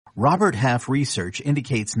Robert Half research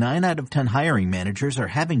indicates 9 out of 10 hiring managers are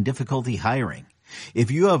having difficulty hiring.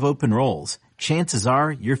 If you have open roles, chances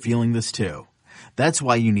are you're feeling this too. That's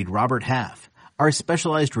why you need Robert Half. Our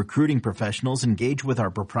specialized recruiting professionals engage with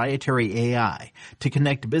our proprietary AI to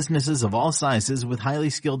connect businesses of all sizes with highly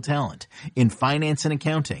skilled talent in finance and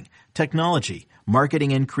accounting, technology,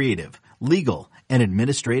 marketing and creative, legal, and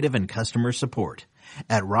administrative and customer support.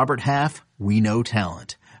 At Robert Half, we know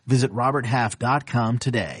talent. Visit roberthalf.com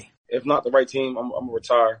today. If not the right team, I'm going to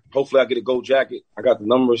retire. Hopefully I get a gold jacket. I got the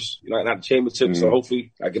numbers, not the championship, so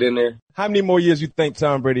hopefully I get in there. How many more years you think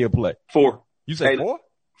Tom Brady will play? 4. You said 4?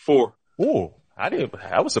 4. Oh, I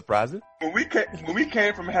was surprising. When we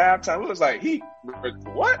came from halftime, it was like,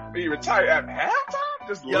 what? He retired at halftime?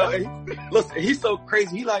 Just listen, he's so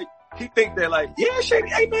crazy. He think that yeah, Shady,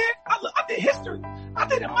 hey man, I did history. I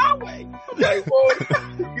did it my way. I'm like, boy,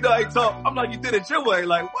 I'm like, you did it your way.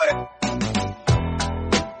 Like, what?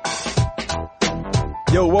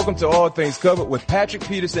 Yo, welcome to All Things Covered with Patrick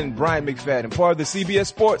Peterson and Brian McFadden, part of the CBS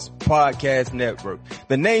Sports Podcast Network.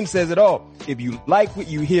 The name says it all. If you like what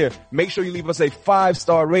you hear, make sure you leave us a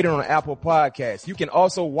 5-star rating on Apple Podcasts. You can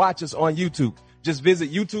also watch us on YouTube. Just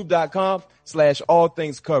visit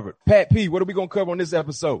youtube.com/allthingscovered. Pat P, what are we going to cover on this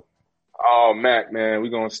episode? Oh, Mac, man,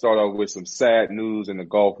 we're going to start off with some sad news in the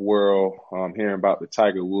golf world. Hearing about the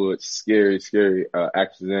Tiger Woods scary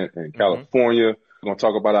accident in California. We're going to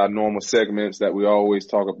talk about our normal segments that we always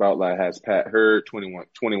talk about, like Has Pat Heard,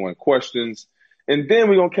 21 questions. And then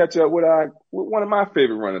we're going to catch up with one of my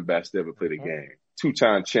favorite running backs to ever play the game,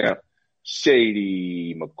 2-time champ,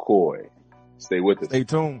 Shady McCoy. Stay with us. Stay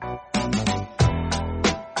tuned.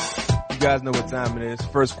 You guys know what time it is.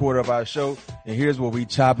 First quarter of our show, and here's where we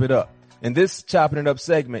chop it up. In this Chopping It Up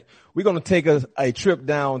segment, we're going to take a trip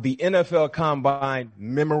down the NFL Combine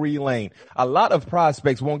memory lane. A lot of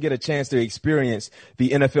prospects won't get a chance to experience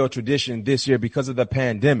the NFL tradition this year because of the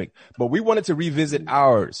pandemic, but we wanted to revisit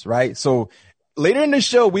ours, right? So later in the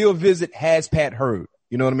show, we'll visit Has Pat Heard?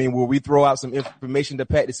 You know what I mean? Where we throw out some information to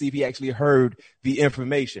Pat to see if he actually heard the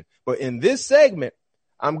information. But in this segment,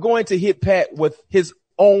 I'm going to hit Pat with his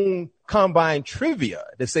own Combine trivia,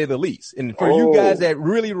 to say the least. And for you guys that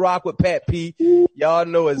really rock with Pat P, y'all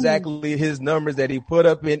know exactly his numbers that he put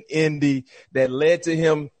up in Indy that led to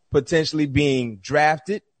him potentially being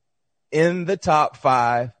drafted in the top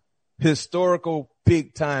 5, historical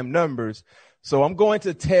big time numbers. So I'm going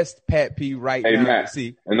to test Pat P right now. Matt, to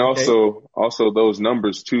see. And also those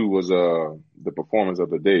numbers too was the performance of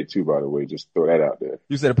the day too, by the way. Just throw that out there.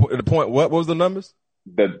 You said the point. What was the numbers?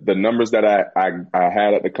 The numbers that I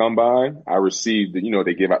had at the Combine, I received, they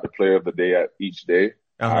give out the player of the day at each day.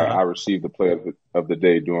 I received the player of the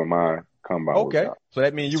day during my Combine. Okay. workout. So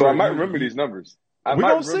that means I might remember these numbers.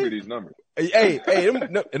 These numbers. Hey,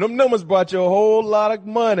 them numbers brought you a whole lot of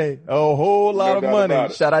money. A whole lot of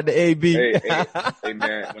money. Shout out to AB. Hey,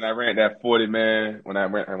 man, when I ran that 40, man, when I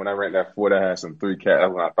ran that 40, I had some 3-carat.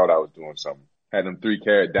 That's when I thought I was doing something. Had them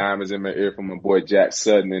 3-carat diamonds in my ear from my boy Jack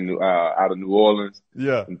Sutton out of New Orleans.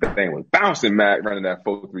 Yeah. And the thing was bouncing, Mac, running that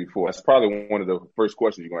 4.34. That's probably one of the first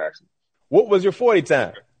questions you're going to ask me. What was your 40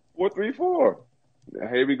 time? 4.34.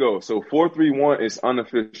 Here we go. So 4.31 is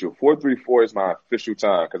unofficial. 4.34 is my official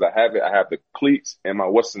time because I have the cleats and my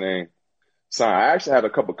sign. I actually had a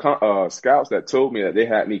couple scouts that told me that they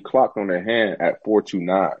had me clocked on their hand at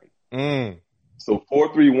 4.29. So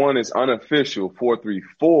 4.31 is unofficial.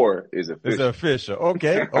 4.34 is official. It's official.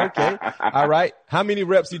 Okay. All right. How many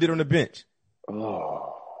reps you did on the bench?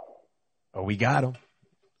 Oh, we got him.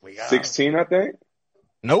 16, I think.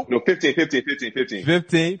 Nope. No, 15.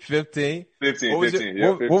 15. 15.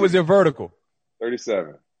 What was your vertical?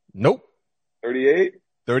 37. Nope. 38.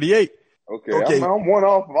 Okay. I'm one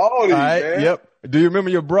off of all these, man. Yep. Do you remember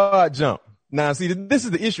your broad jump? Now, see, this is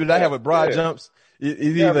the issue that I have with broad jumps. It's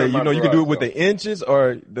either, you can do it with the inches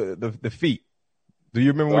or the feet. Do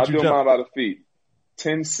you remember what you jumped? I do mine by the feet.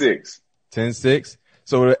 10.6. 10.6.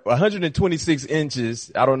 So 126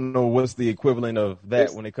 inches. I don't know what's the equivalent of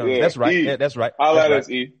that when it comes. That's right. E. Yeah, that's right. I'll let us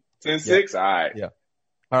E. 10.6. All right. Yeah.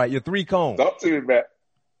 All right. Your 3 cone. Talk to me, Matt.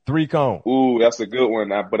 3 cone. Ooh, that's a good one.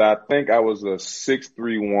 But I think I was a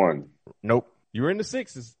 6.31. Nope. You were in the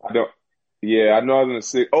 6s. Yeah, I know I was in the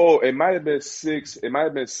 6. Oh, it might have been 6. It might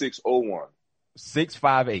have been 6.01.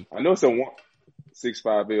 6.58. I know it's a 1.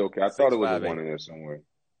 6.58. Okay. I thought it was a 1 in there somewhere.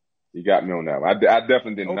 You got me on that one. I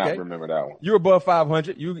definitely did not remember that one. You're above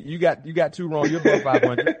 500. You got 2 wrong. You're above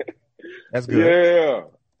 500. That's good.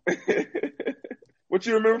 Yeah. What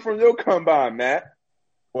you remember from your Combine, Matt?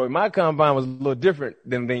 Well, my Combine was a little different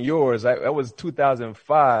than yours. That was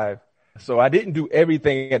 2005. So I didn't do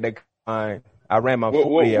everything at the Combine. I ran my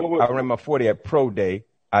 40 at Pro Day.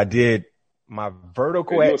 I did my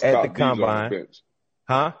vertical at the combine.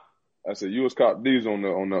 Huh? I said you was caught these on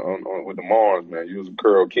with the Mars, man. You was a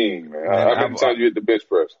curl king, man. How many times you hit the bench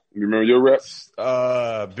press? You remember your reps?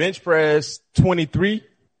 Bench press 23.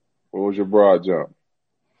 What was your broad jump?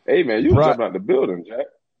 Hey, man, you was jumping out the building, Jack.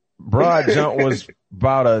 Broad jump was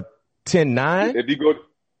about a 10.9. If you go,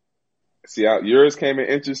 see how yours came in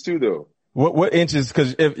inches too, though. What inches?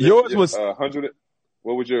 Because if yours was 100,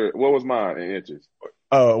 what was mine in inches?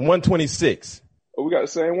 126. Oh, we got the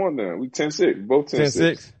same one then. We 10.6, both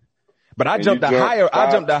 10.6. But I jumped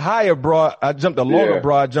a higher broad. I jumped a longer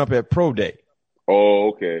broad jump at Pro Day. Oh,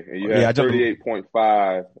 okay. And you had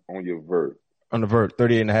 38.5 on your vert. On the vert,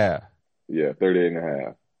 38.5. Yeah,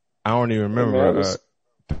 38.5. I don't even remember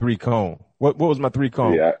 3 cone. What was my 3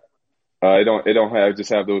 cone? Yeah, it don't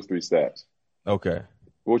have those 3 stats. Okay.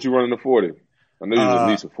 What you running the 40? I know you was at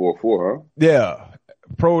least a 4.4, huh? Yeah.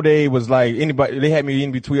 Pro Day was like they had me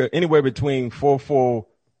anywhere between 4.4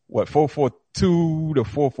 4.42 to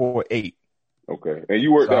 4.48. Okay. And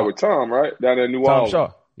you worked out with Tom, right? Down in New Orleans. Tom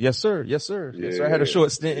Shaw. Yes, sir. Yes, sir. Yeah. Yes, sir. I had a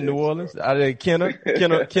short stint in New Orleans, out of Kenner,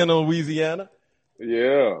 Louisiana.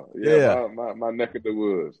 Yeah. My neck of the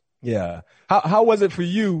woods. Yeah. How was it for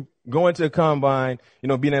you going to the combine,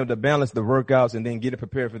 being able to balance the workouts and then getting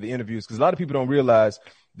prepared for the interviews? Because a lot of people don't realize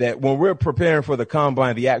that when we're preparing for the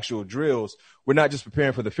combine, the actual drills, we're not just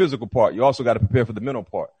preparing for the physical part. You also got to prepare for the mental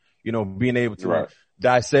part, being able to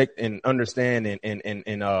dissect and understand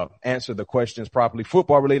and answer the questions properly.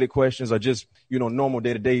 Football related questions are just, normal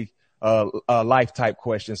day to day, life type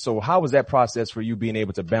questions. So how was that process for you being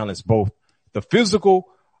able to balance both the physical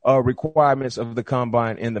requirements of the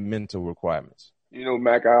combine and the mental requirements?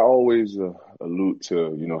 Mac, I always allude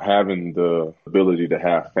to, having the ability to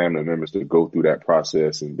have family members to go through that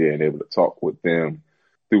process and being able to talk with them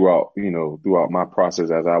throughout my process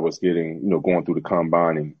as I was getting, going through the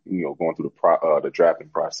combine and, going through the drafting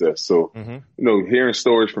process. So, hearing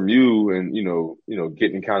stories from you and,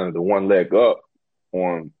 getting kind of the one leg up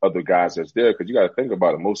on other guys that's there, because you got to think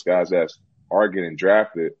about it. Most guys that are getting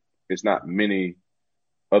drafted, it's not many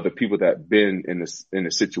other people that been in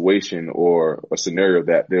a situation or a scenario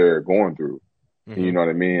that they're going through. Mm-hmm. You know what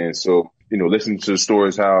I mean? And so, listening to the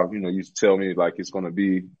stories, how, you tell me like it's going to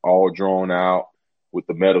be all drawn out with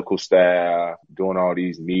the medical staff, doing all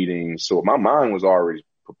these meetings. So my mind was already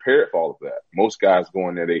prepared for all of that. Most guys go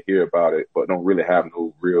in there, they hear about it, but don't really have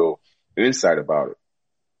no real insight about it.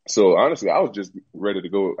 So honestly, I was just ready to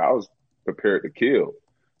go. I was prepared to kill,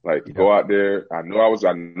 go out there. I know I was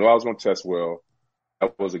going to test well.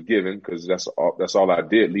 That was a given because that's all I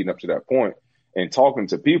did leading up to that point. And talking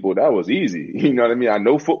to people, that was easy. You know what I mean? I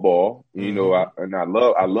know football, I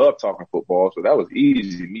love talking football. So that was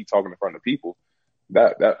easy, me talking in front of people.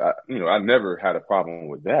 I never had a problem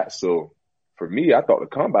with that. So for me, I thought the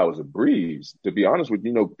combine was a breeze. To be honest with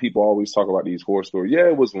you, people always talk about these horror stories. Yeah,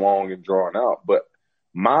 it was long and drawn out, but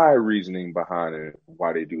my reasoning behind it,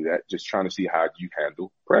 why they do that, just trying to see how you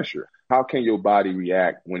handle pressure. How can your body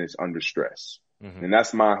react when it's under stress? Mm-hmm. And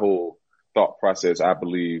that's my whole thought process. I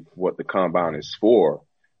believe what the combine is for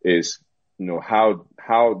is,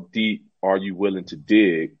 how deep are you willing to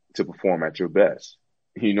dig to perform at your best?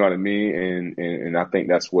 You know what I mean? And I think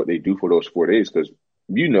that's what they do for those 4 days, because,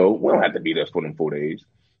 we don't have to be there for them 4 days,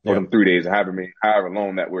 for them 3 days, however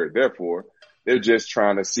long that we're there for. They're just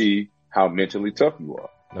trying to see how mentally tough you are.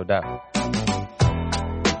 No doubt.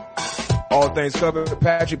 All things covered.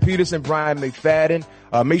 Patrick Peterson, Brian McFadden.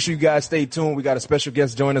 Make sure you guys stay tuned. We got a special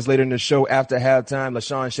guest join us later in the show after halftime.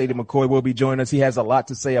 LeSean McCoy will be joining us. He has a lot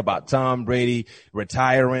to say about Tom Brady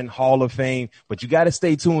retiring, Hall of Fame, but you got to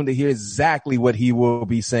stay tuned to hear exactly what he will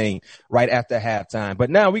be saying right after halftime. But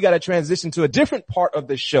now we got to transition to a different part of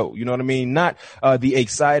the show. You know what I mean? Not the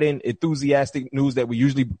exciting, enthusiastic news that we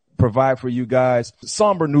usually provide for you guys.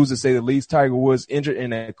 Somber news to say the least. Tiger Woods injured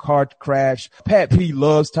in a car crash. Pat P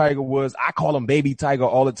loves Tiger Woods. I call him Baby Tiger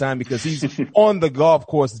all the time because he's on the golf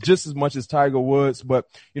course just as much as Tiger Woods. But,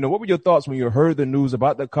 what were your thoughts when you heard the news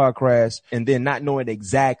about the car crash and then not knowing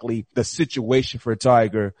exactly the situation for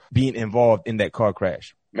Tiger being involved in that car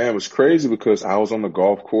crash? Man, it was crazy because I was on the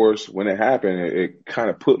golf course when it happened. It kind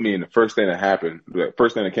of put me in the first thing that happened. The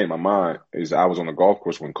first thing that came to my mind is I was on the golf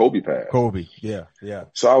course when Kobe passed. Yeah.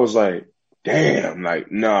 So I was like, damn,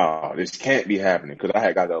 no, this can't be happening. Because I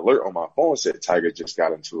had got an alert on my phone said Tiger just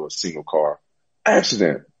got into a single car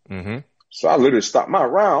accident. Mm-hmm. So I literally stopped my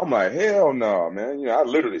round. I'm like, hell no, man. I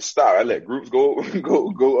literally stopped. I let groups go through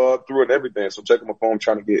it and everything. So checking my phone,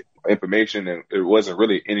 trying to get information, and it wasn't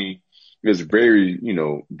really any. There's very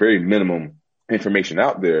minimum information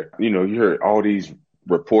out there. You heard all these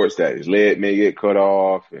reports that his leg may get cut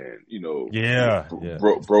off and,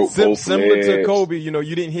 broke both Similar legs. to Kobe, you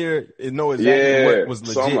didn't know exactly what was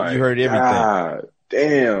legit. So you heard everything. God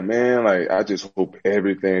damn, man. Like, I just hope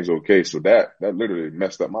everything's okay. So that literally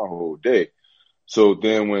messed up my whole day. So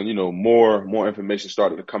then when, more information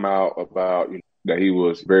started to come out about, that he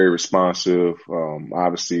was very responsive.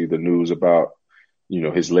 Obviously the news about,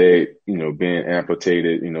 his leg, being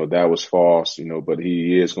amputated, that was false, but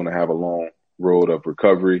he is going to have a long road of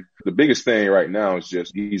recovery. The biggest thing right now is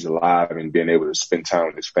just he's alive and being able to spend time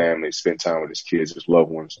with his family, spend time with his kids, his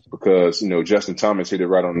loved ones, because, Justin Thomas hit it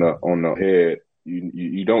right on the head.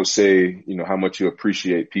 You don't say, how much you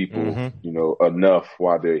appreciate people, enough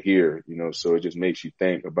while they're here, so it just makes you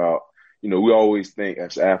think about, we always think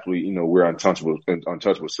as athletes, we're untouchable,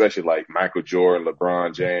 especially like Michael Jordan,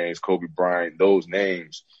 LeBron James, Kobe Bryant, those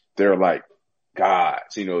names, they're like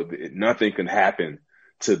gods, nothing can happen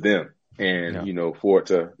to them. And, for it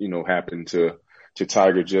to, happen to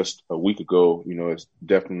Tiger just a week ago, it's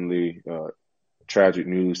definitely tragic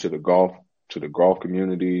news to the golf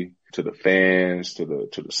community, to the fans, to the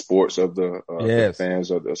sports of the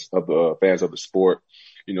fans of the sport,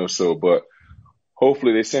 but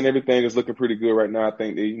hopefully they send everything is looking pretty good right now. I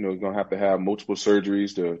think they, going to have multiple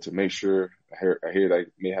surgeries to make sure. I hear they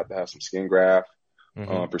may have to have some skin graft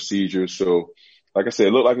procedures. So, like I said,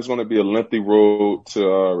 it looked like it's going to be a lengthy road to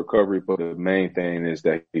recovery, but the main thing is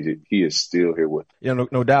that he is still here with us. Yeah,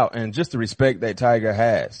 no doubt. And just the respect that Tiger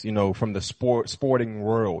has, from the sporting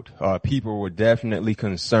world, people were definitely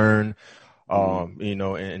concerned,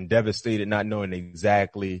 and devastated, not knowing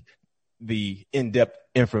exactly the in-depth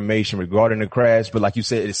information regarding the crash. But like you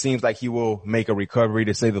said, it seems like he will make a recovery,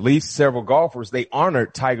 to say the least. Several golfers, they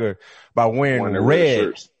honored Tiger by wearing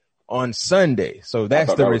red on Sunday. So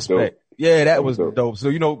that's the respect. Yeah, that was dope.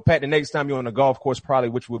 So, Pat, the next time you're on the golf course, probably,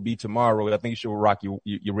 which will be tomorrow, I think you should rock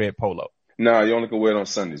your red polo. No, you only can wear it on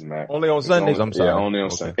Sundays, Mac. Only on Sundays? I'm sorry. Yeah, only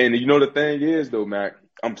on Sundays. And the thing is, though, Mac,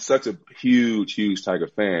 I'm such a huge Tiger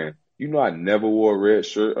fan. I never wore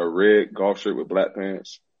a red golf shirt with black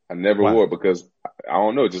pants. I never wore it because I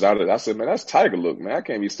don't know, I said, man, that's Tiger look, man. I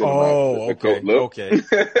can't be still my coat look. Okay.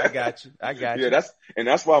 I got you. Yeah,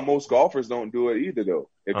 that's why most golfers don't do it either, though.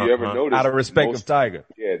 If you ever notice, out of respect of Tiger.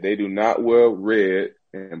 Yeah, they do not wear red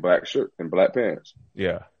and black shirt and black pants.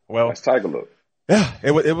 Yeah. Well, that's Tiger look. Yeah,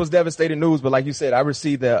 it was devastating news, but like you said, I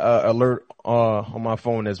received the alert on my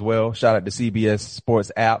phone as well. Shout out to CBS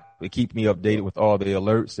Sports app. It keeps me updated with all the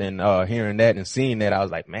alerts, and hearing that and seeing that, I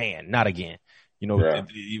was like, man, not again.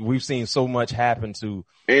 We've seen so much happen to.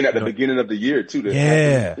 And at the beginning of the year, too.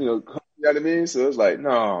 Yeah. You know what I mean? So it's like,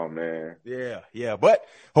 no, man. Yeah. But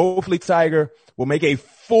hopefully Tiger will make a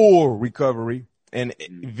full recovery and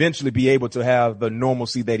eventually be able to have the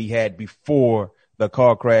normalcy that he had before the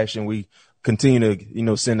car crash. And we continue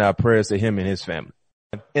to, send our prayers to him and his family.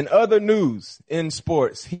 In other news in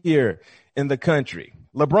sports here in the country,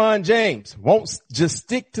 LeBron James won't just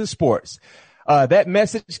stick to sports. That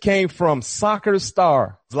message came from soccer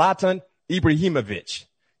star Zlatan Ibrahimovic.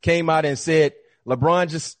 Came out and said LeBron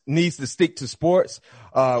just needs to stick to sports.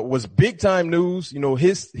 Was big time news.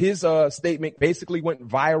 His statement basically went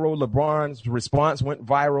viral. LeBron's response went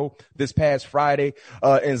viral this past Friday.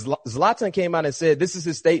 And Zlatan came out and said, this is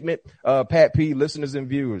his statement, Pat P, listeners and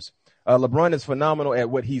viewers. LeBron is phenomenal at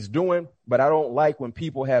what he's doing, but I don't like when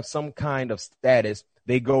people have some kind of status.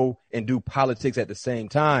 They go and do politics at the same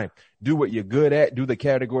time. Do what you're good at. Do the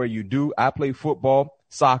category you do. I play football,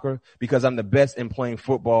 soccer, because I'm the best in playing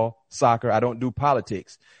football, soccer. I don't do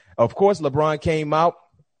politics. Of course, LeBron came out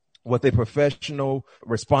with a professional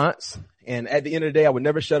response. And at the end of the day, I would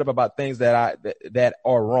never shut up about things that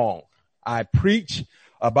are wrong. I preach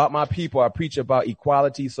about my people. I preach about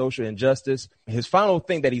equality, social injustice. His final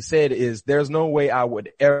thing that he said is there's no way I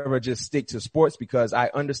would ever just stick to sports because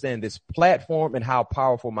I understand this platform and how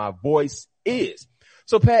powerful my voice is.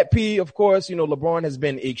 So Pat P, of course, LeBron has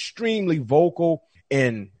been extremely vocal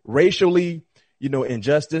in racially,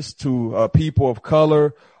 injustice to people of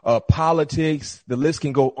color, politics. The list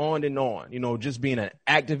can go on and on, just being an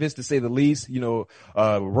activist, to say the least,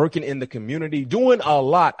 working in the community, doing a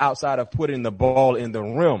lot outside of putting the ball in the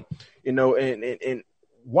rim, and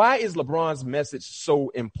why is LeBron's message so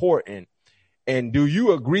important? And do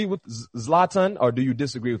you agree with Zlatan or do you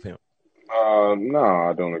disagree with him? No,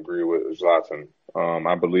 I don't agree with Zlatan.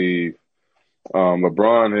 I believe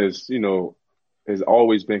LeBron has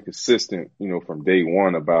always been consistent, from day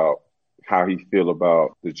one about how he feel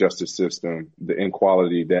about the justice system, the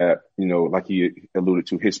inequality that, like he alluded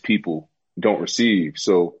to, his people don't receive.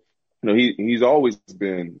 So, he's always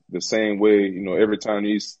been the same way, every time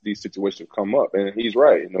these situations come up. And he's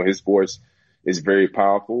right. His voice is very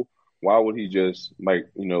powerful. Why would he just, like,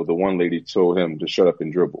 the one lady told him to shut up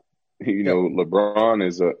and dribble? LeBron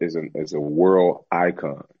is a world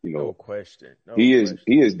icon. No question. He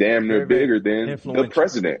is damn near bigger than the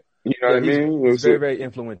president. You know what I mean? He's very, very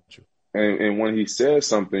influential. And when he says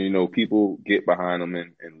something, people get behind him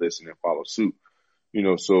and listen and follow suit.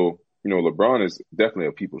 So LeBron is definitely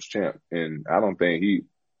a people's champ, and I don't think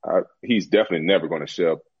he's definitely never going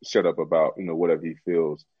to shut up about whatever he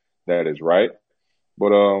feels that is right. But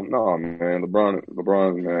no, man,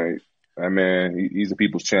 LeBron, man, he's a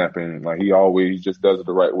people's champion. Like, he always just does it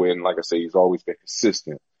the right way, and like I say, he's always been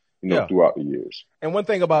consistent, throughout the years. And one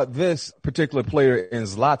thing about this particular player in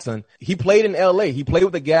Zlatan, he played in LA. He played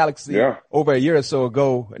with the Galaxy over a year or so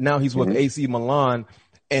ago. Now he's with AC Milan.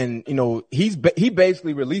 And, he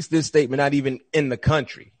basically released this statement not even in the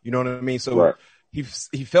country. You know what I mean? So he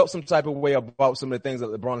felt some type of way about some of the things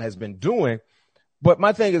that LeBron has been doing. But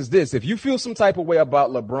my thing is this: if you feel some type of way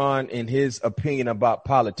about LeBron and his opinion about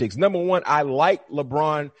politics, number one, I like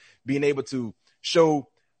LeBron being able to show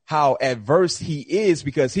how adverse he is,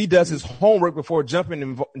 because he does his homework before jumping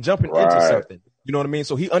into something. You know what I mean?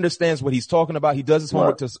 So he understands what he's talking about. He does his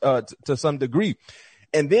homework to some degree.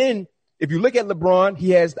 And then if you look at LeBron,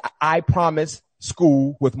 he has the I Promise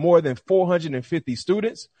school with more than 450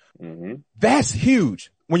 students. Mm-hmm. That's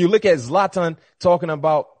huge. When you look at Zlatan talking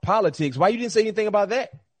about politics, why you didn't say anything about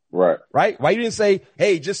that? Right. Why you didn't say,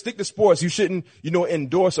 hey, just stick to sports. You shouldn't,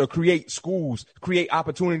 endorse or create schools, create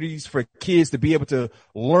opportunities for kids to be able to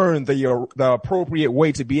learn the appropriate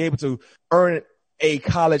way to be able to earn a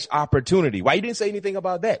college opportunity. Why you didn't say anything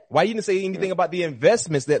about that? Why you didn't say anything about the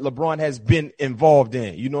investments that LeBron has been involved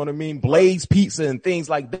in? You know what I mean? Blaze Pizza and things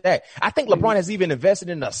like that. I think LeBron has even invested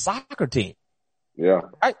in a soccer team. Yeah.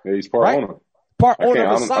 Right? Yeah, he's part owner. Part owner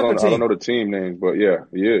of the soccer team. I don't know the team names, but yeah,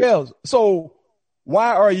 he is. Yeah. So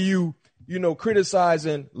why are you,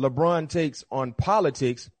 criticizing LeBron takes on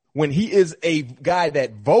politics when he is a guy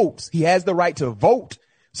that votes? He has the right to vote.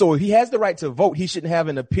 So if he has the right to vote, he shouldn't have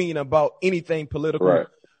an opinion about anything political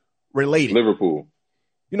related. Liverpool.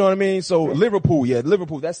 You know what I mean? So Liverpool,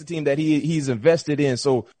 that's the team that he's invested in.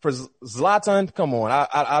 So for Zlatan, come on.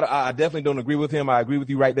 I definitely don't agree with him. I agree with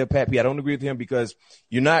you right there, Pat P. I don't agree with him because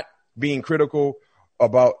you're not being critical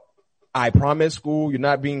about I Promise School. You're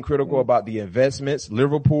not being critical about the investments.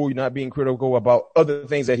 Liverpool, you're not being critical about other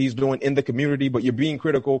things that he's doing in the community, but you're being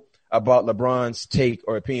critical about LeBron's take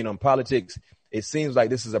or opinion on politics. It seems like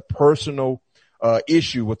this is a personal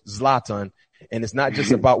issue with Zlatan, and it's not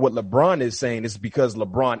just about what LeBron is saying. It's because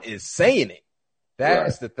LeBron is saying it.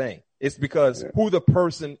 That's the thing. It's because who the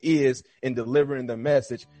person is in delivering the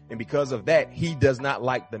message, and because of that, he does not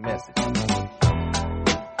like the message.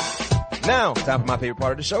 Now, time for my favorite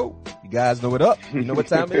part of the show. You guys know what up. You know what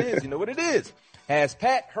time it is. You know what it is. Has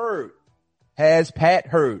Pat heard?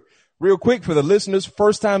 Real quick for the listeners,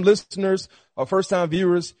 first-time listeners or first-time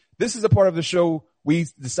viewers, this is a part of the show we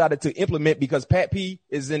decided to implement because Pat P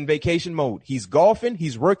is in vacation mode. He's golfing,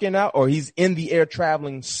 he's working out, or he's in the air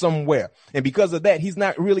traveling somewhere. And because of that, he's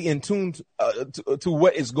not really in tune to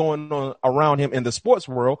what is going on around him in the sports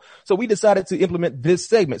world. So we decided to implement this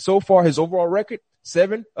segment. So far, his overall record,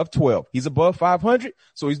 7 of 12. He's above 500,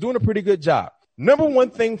 so he's doing a pretty good job. Number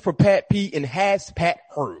one thing for Pat P and has Pat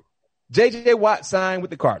heard. J.J. Watt signed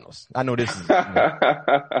with the Cardinals. I know this is. Of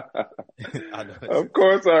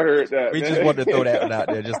course I heard that. We just wanted to throw that one out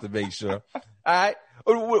there just to make sure. All right.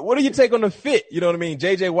 What do you take on the fit? You know what I mean?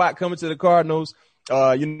 J.J. Watt coming to the Cardinals.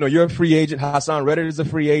 You're a free agent. Hassan Reddick is a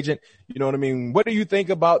free agent. You know what I mean? What do you think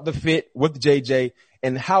about the fit with J.J.,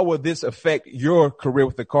 and how will this affect your career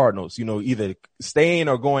with the Cardinals? Either staying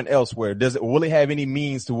or going elsewhere. Will it have any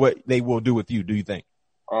means to what they will do with you, do you think?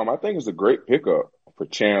 I think it's a great pickup for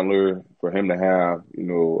Chandler, for him to have,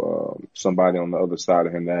 somebody on the other side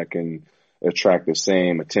of him that can attract the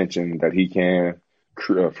same attention that he can,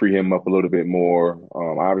 free him up a little bit more.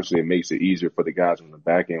 Obviously, it makes it easier for the guys on the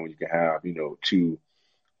back end when you can have,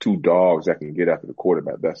 two dogs that can get after the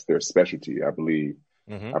quarterback. That's their specialty, I believe.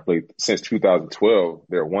 Mm-hmm. I played since 2012.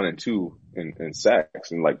 They're 1 and 2 in sacks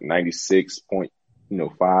and like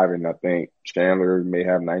 96.5. And I think Chandler may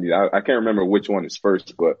have 90. I can't remember which one is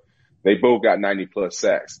first, but they both got 90 plus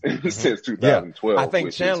sacks since 2012. I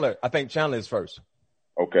think Chandler is first.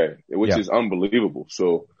 Okay. Which is unbelievable.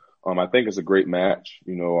 So, I think it's a great match.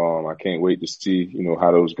 I can't wait to see,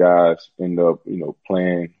 how those guys end up,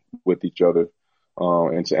 playing with each other.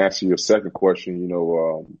 And to answer your second question, you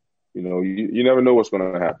never know what's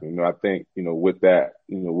going to happen. I think, with that,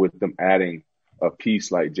 with them adding a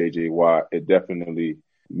piece like J.J. Watt, it definitely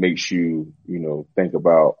makes you, think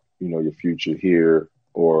about, your future here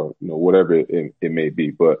or, whatever it may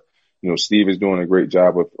be. But, Steve is doing a great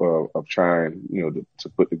job of trying, to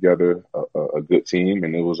put together a good team.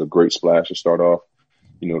 And it was a great splash to start off,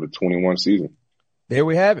 the 21 season. There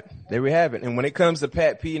we have it. And when it comes to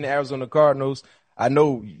Pat P and the Arizona Cardinals, I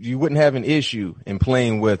know you wouldn't have an issue in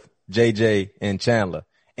playing with JJ and Chandler.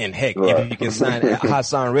 And heck, Right. if you can sign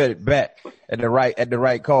Hassan Reddick back at the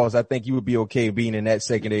right cause, I think you would be okay being in that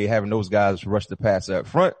secondary, having those guys rush the pass up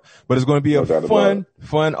front. But it's going to be a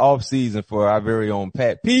fun off season for our very own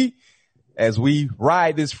Pat P as we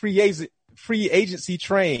ride this free agency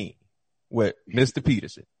train with Mr.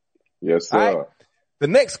 Peterson. Yes, sir. All right. The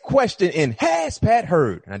next question in Has Pat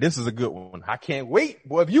Heard? Now, this is a good one. I can't wait.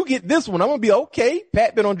 Boy, if you get this one, I'm going to be okay.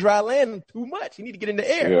 Pat been on dry land too much. He need to get in the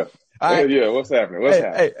air. Yeah. All right. Yeah. What's happening?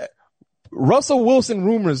 Hey, Russell Wilson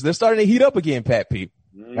rumors, they're starting to heat up again, Pat P.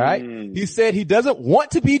 All right. He said he doesn't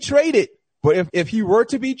want to be traded, but if he were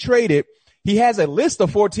to be traded, he has a list of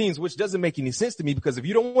 4 teams, which doesn't make any sense to me because if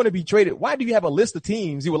you don't want to be traded, why do you have a list of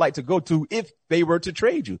teams you would like to go to if they were to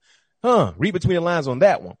trade you? Read between the lines on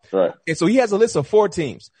that one. Right. And so he has a list of 4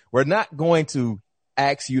 teams. We're not going to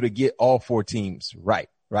ask you to get all 4 teams right?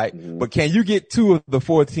 Mm-hmm. But can you get 2 of the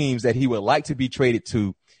 4 teams that he would like to be traded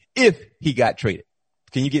to if he got traded?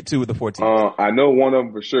 Can you get 2 of the 4 teams? I know one of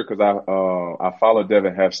them for sure because I follow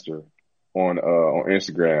Devin Hester on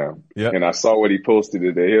Instagram. Yep. And I saw what he posted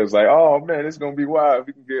today. He was like, "Oh man, it's gonna be wild if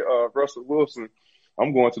we can get Russell Wilson.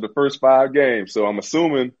 I'm going to the first 5 games." So I'm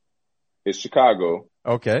assuming it's Chicago.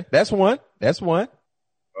 Okay, that's one.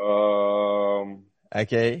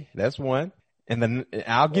 Okay, that's one. And then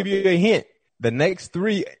I'll give you a hint. The next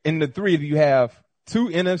 3 in the 3 of you have 2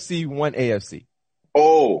 NFC, 1 AFC.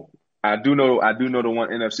 Oh, I do know the one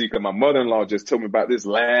NFC because my mother-in-law just told me about this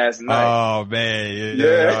last night. Oh man,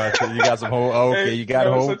 yeah. So you got some whole. Okay, Hey, you got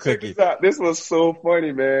a whole so check cookie. this out. This was so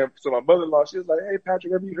funny, man. So my mother-in-law, she was like, "Hey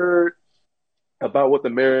Patrick, have you heard about what the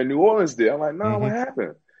mayor of New Orleans did?" I'm like, "No, what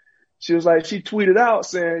happened?" She was like, she tweeted out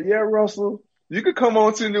saying, "Yeah, Russell, you could come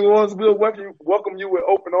on to New Orleans. We'll welcome you with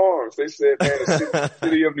open arms." They said, man, the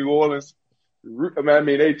city of New Orleans, I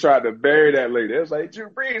mean, they tried to bury that lady. It was like, Drew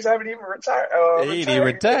Brees haven't even retired. He ain't even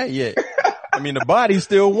retired yet. I mean, the body's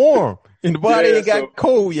still warm and the body ain't got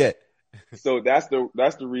cold yet. So that's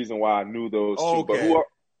the reason why I knew those 2. Okay. But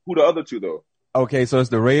who the other 2 though? Okay, so it's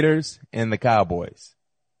the Raiders and the Cowboys.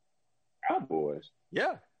 Cowboys.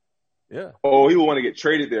 Yeah. Oh, he would want to get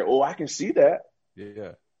traded there. Oh, I can see that.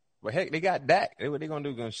 Yeah. But heck, they got Dak. What they gonna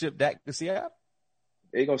do? Gonna ship Dak to Seattle?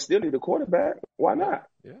 They gonna still need a quarterback. Why not?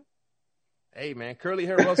 Yeah. Hey man, curly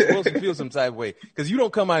hair Russell Wilson feels some type of way because you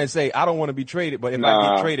don't come out and say I don't want to be traded, but if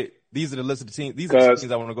I get traded, these are the list of the teams. These are the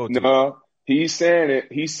teams I want to go to. No, he's saying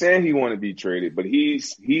it. He's saying he want to be traded, but he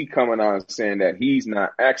coming out and saying that he's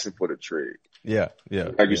not asking for the trade. Yeah.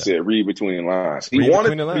 Like you said, read between the lines. He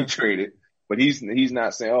wanted to be traded, but he's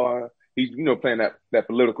not saying, oh, he's playing that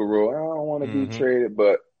political role. I don't want to be traded,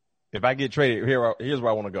 but if I get traded, here's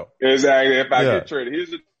where I want to go. Exactly. If I get traded,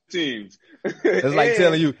 here's the teams. It's like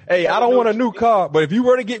telling you, hey, I don't want a new car, but if you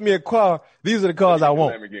were to get me a car, these are the cars I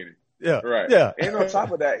want. Lamborghini. Yeah. Right. Yeah. And on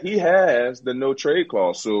top of that, he has the no trade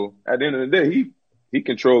clause. So at the end of the day, he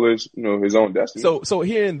controls his own destiny. So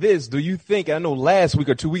hearing this, do you think, I know last week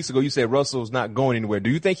or 2 weeks ago, you said Russell's not going anywhere. Do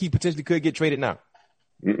you think he potentially could get traded now?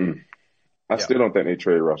 I still don't think they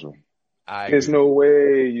trade Russell. There's no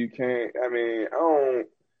way you can't. I mean,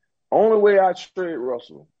 only way I trade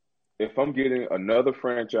Russell, if I'm getting another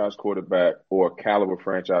franchise quarterback or a caliber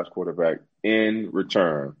franchise quarterback in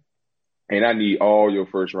return, and I need all your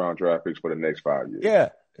first round draft picks for the next 5 years. Yeah.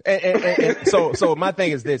 And so my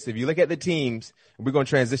thing is this, if you look at the teams, we're going to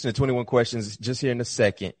transition to 21 questions just here in a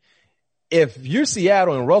second. If you're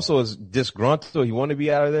Seattle and Russell is disgruntled, he want to be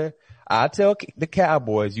out of there, I tell the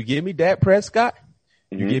Cowboys, you give me Dak Prescott,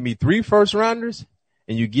 you give me 3 first rounders,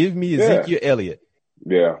 and you give me Ezekiel Elliott.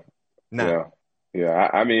 Yeah. Now, yeah.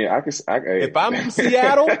 I mean, if I'm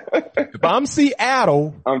Seattle,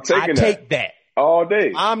 I'm taking take that. All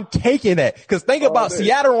day. I'm taking that. Because think about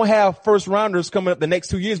Seattle don't have first rounders coming up the next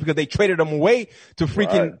 2 years because they traded them away to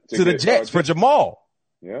freaking to the Jets for Jamal.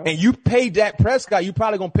 Yeah. And you pay Dak Prescott, you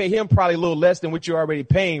probably gonna pay him probably a little less than what you're already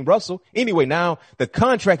paying Russell. Anyway, now the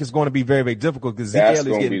contract is going to be very, very difficult because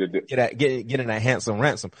Ezekiel is getting a handsome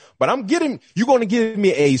ransom. But you're going to give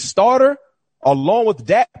me a starter along with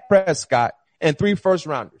Dak Prescott and 3 first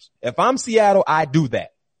rounders. If I'm Seattle, I do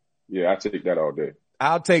that. Yeah, I take that all day.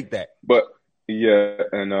 I'll take that. But yeah,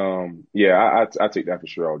 and I take that for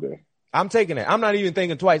sure all day. I'm taking that. I'm not even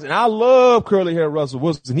thinking twice. And I love curly hair Russell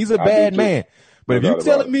Wilson. He's a bad man. But if you're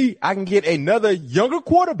telling me I can get another younger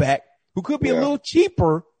quarterback who could be a little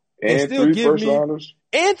cheaper and still give me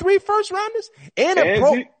and 3 first rounders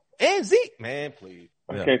and Zeke, man, please.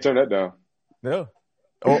 I can't turn that down. Yeah.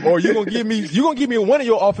 Or you're going to give me one of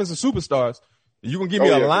your offensive superstars. You're going to give me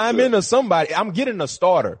a lineman or somebody. I'm getting a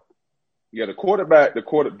starter. Yeah, the quarterback,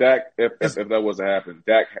 Dak, if that was to happen,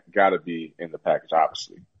 Dak got to be in the package,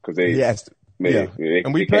 obviously, because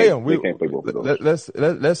and we pay him. They can't play both of those.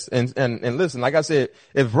 Let's listen. Like I said,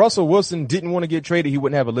 if Russell Wilson didn't want to get traded, he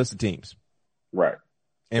wouldn't have a list of teams, right?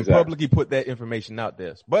 And publicly put that information out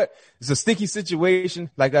there. But it's a sticky situation.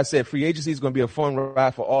 Like I said, free agency is going to be a fun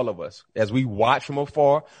ride for all of us as we watch from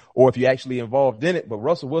afar, or if you're actually involved in it. But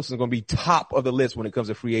Russell Wilson is going to be top of the list when it comes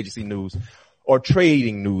to free agency news or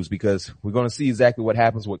trading news, because we're going to see exactly what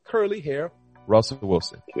happens with curly hair Russell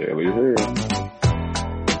Wilson. Curly hair.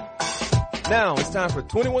 Now it's time for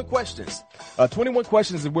 21 questions. 21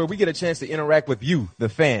 questions is where we get a chance to interact with you, the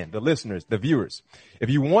fan, the listeners, the viewers. If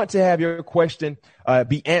you want to have your question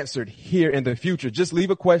be answered here in the future, just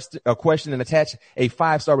leave a question and attach a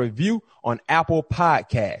 5-star review on Apple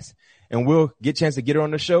Podcasts, and we'll get a chance to get her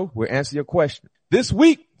on the show. We'll answer your question. This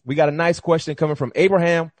week, we got a nice question coming from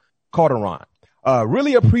Abraham Calderon.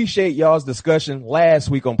 Really appreciate y'all's discussion last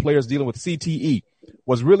week on players dealing with CTE.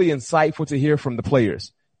 Was really insightful to hear from the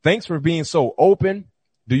players. Thanks for being so open.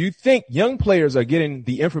 Do you think young players are getting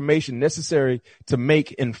the information necessary to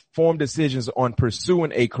make informed decisions on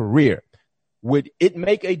pursuing a career? Would it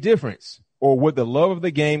make a difference, or would the love of the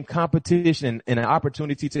game, competition, and an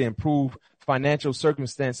opportunity to improve financial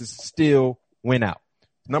circumstances still win out?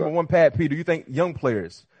 Number one, Pat P, do you think young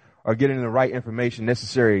players are getting the right information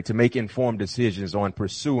necessary to make informed decisions on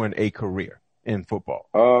pursuing a career in football?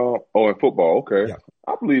 In football, okay. Yeah.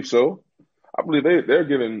 I believe so. I believe they're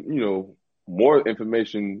given, more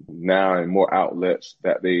information now and more outlets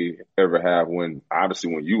that they ever have when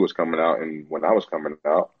you was coming out and when I was coming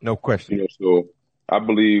out. No question. So I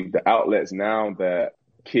believe the outlets now that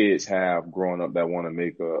kids have growing up that want to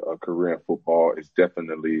make a career in football is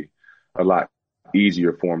definitely a lot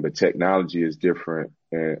easier for them. The technology is different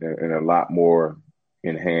and a lot more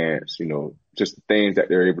enhanced, just the things that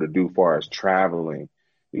they're able to do as far as traveling.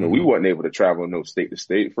 We wasn't able to travel no state to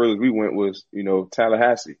state. Furthest we went was,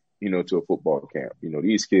 Tallahassee, to a football camp.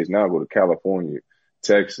 These kids now go to California,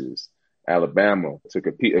 Texas, Alabama to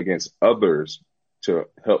compete against others to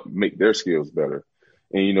help make their skills better.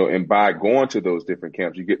 And, and by going to those different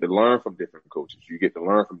camps, you get to learn from different coaches. You get to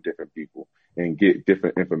learn from different people and get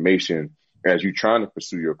different information as you're trying to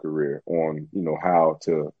pursue your career on, how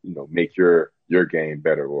to, make your game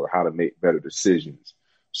better or how to make better decisions.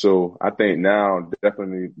 So I think now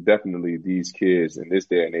definitely these kids in this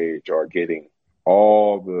day and age are getting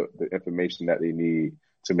all the information that they need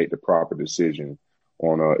to make the proper decision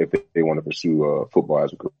on if they want to pursue football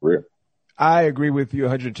as a career. I agree with you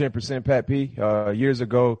 110%, Pat P. Years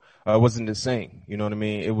ago, it wasn't the same. You know what I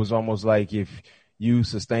mean? It was almost like if you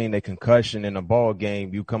sustain a concussion in a ball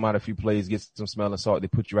game, you come out a few plays, get some smelling salt, they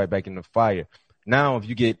put you right back in the fire. Now, if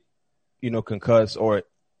you get, concussed or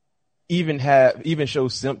even show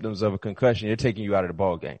symptoms of a concussion, they're taking you out of the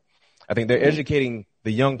ball game. I think they're educating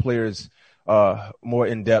the young players more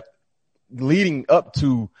in depth, leading up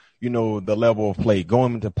to the level of play,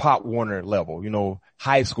 going to Pop Warner level,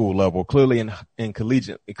 high school level. Clearly in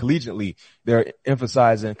collegiately, they're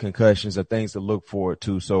emphasizing concussions and things to look forward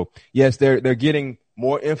to. So yes, they're getting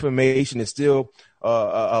more information. It's still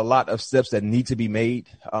a lot of steps that need to be made.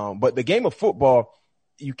 But the game of football,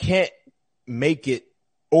 you can't make it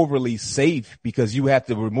overly safe because you have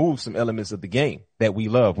to remove some elements of the game that we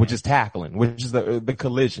love, which is tackling, which is the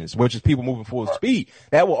collisions, which is people moving full speed.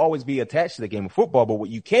 That will always be attached to the game of football. But what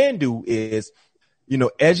you can do is,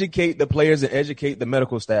 educate the players and educate the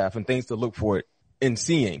medical staff and things to look for it in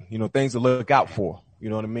seeing, things to look out for, you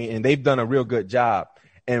know what I mean? And they've done a real good job.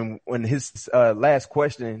 And when his last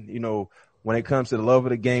question, when it comes to the love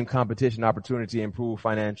of the game, competition, opportunity, improve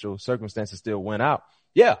financial circumstances still went out.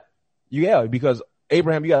 Yeah, because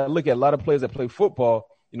Abraham, you got to look at a lot of players that play football,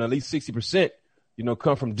 at least 60%,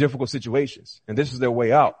 come from difficult situations. And this is their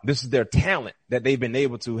way out. This is their talent that they've been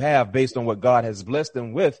able to have based on what God has blessed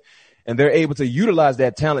them with. And they're able to utilize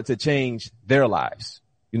that talent to change their lives,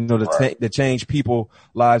 to change people's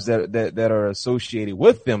lives that are associated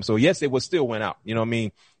with them. So yes, it would still went out.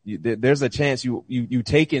 There's a chance you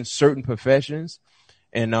take in certain professions.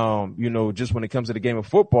 And, just when it comes to the game of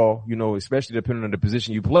football, especially depending on the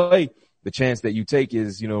position you play, the chance that you take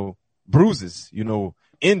is, bruises,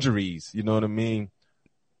 injuries, you know what I mean?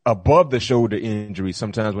 Above the shoulder injuries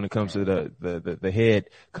sometimes when it comes to the head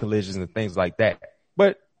collisions and things like that.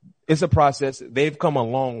 But it's a process. They've come a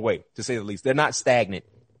long way, to say the least. They're not stagnant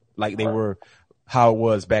like they were how it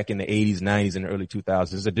was back in the 80s, 90s, and early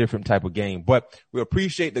 2000s. It's a different type of game. But we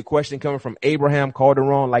appreciate the question coming from Abraham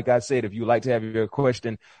Calderon. Like I said, if you'd like to have your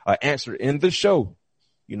question answered in the show,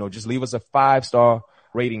 just leave us a 5-star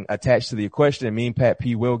rating attached to the question, and me and Pat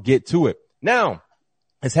P will get to it. Now,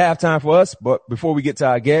 it's halftime for us, but before we get to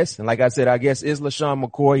our guest, and like I said, our guest is LeSean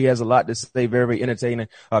McCoy. He has a lot to say, very, very entertaining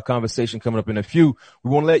conversation coming up in a few.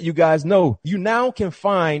 We want to let you guys know you now can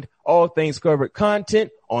find All Things Covered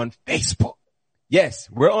content on Facebook. Yes,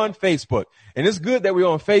 we're on Facebook, and it's good that we're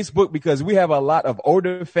on Facebook because we have a lot of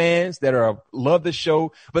older fans that love the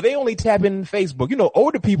show, but they only tap in Facebook.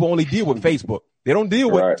 Older people only deal with Facebook. They don't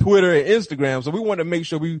deal with Twitter and Instagram. So we want to make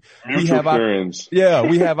sure we have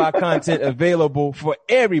we have our content available for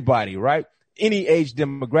everybody, right? Any age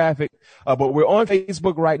demographic. But we're on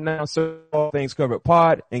Facebook right now. So All Things Covered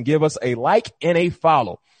Pod, and give us a like and a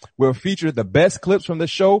follow. We'll feature the best clips from the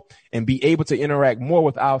show and be able to interact more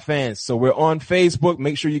with our fans. So we're on Facebook.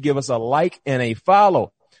 Make sure you give us a like and a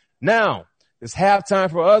follow. Now, it's halftime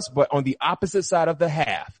for us, but on the opposite side of the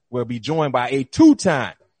half, we'll be joined by a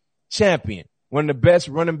 2-time champion, one of the best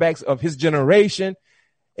running backs of his generation,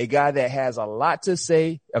 a guy that has a lot to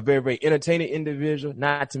say, a very, very entertaining individual,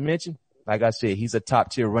 not to mention, like I said, he's a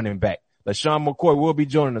top-tier running back. LeSean McCoy will be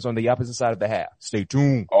joining us on the opposite side of the half. Stay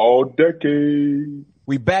tuned. All decade.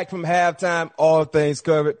 We back from halftime, All Things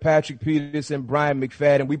Covered. Patrick Peterson, Brian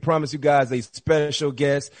McFadden. We promise you guys a special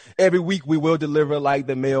guest. Every week we will deliver like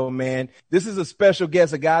the mailman. This is a special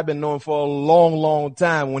guest, a guy I've been knowing for a long, long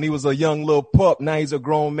time. When he was a young little pup, now he's a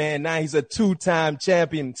grown man. Now he's a 2-time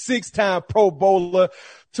champion, 6-time Pro Bowler,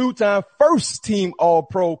 2-time first team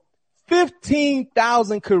All-Pro,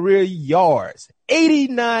 15,000 career yards,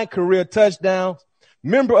 89 career touchdowns,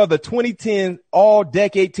 member of the 2010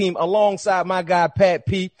 All-Decade team alongside my guy, Pat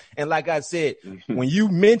P. And like I said, when you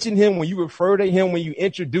mention him, when you refer to him, when you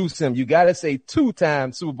introduce him, you got to say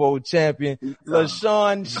 2-time Super Bowl champion,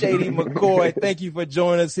 LeSean Shady McCoy. Thank you for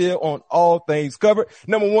joining us here on All Things Covered.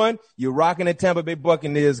 Number one, you're rocking the Tampa Bay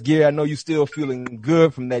Buccaneers gear. I know you're still feeling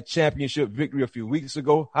good from that championship victory a few weeks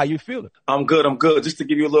ago. How you feeling? I'm good. Just to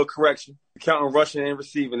give you a little correction, counting rushing and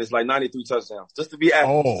receiving is like 93 touchdowns. Just to be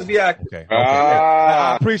accurate. Okay.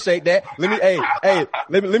 I appreciate that. Let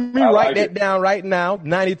me write that down right now.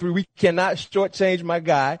 93. We cannot shortchange my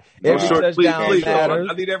guy. Every touchdown matters.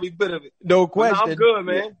 I need every bit of it. No question. I'm good,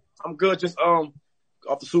 man. I'm good. Just off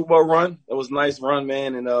the Super Bowl run. It was a nice run,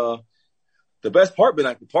 man. And the best part been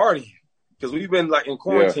like the party, because we've been like in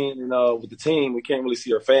quarantine and with the team, we can't really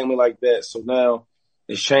see our family like that. So now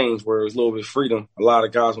it's changed where it's a little bit of freedom. A lot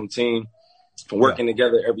of guys on the team from working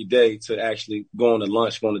together every day to actually going to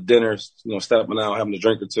lunch, going to dinners, stepping out, having a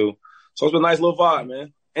drink or two. So it's been a nice little vibe,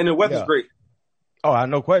 man. And the weather's great. Oh, I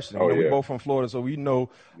no question. We're both from Florida, so we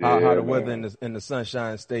know how the weather in the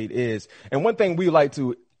Sunshine State is. And one thing we like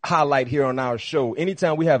to highlight here on our show,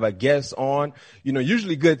 anytime we have a guest on,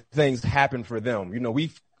 usually good things happen for them.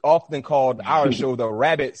 We've often called our show the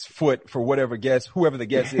rabbit's foot for whoever the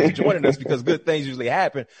guest is joining us, because good things usually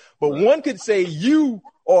happen. But one could say you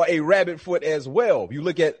are a rabbit foot as well. You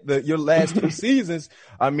look at your last 2 seasons.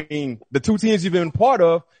 I mean, the 2 teams you've been part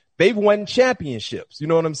of, they've won championships. You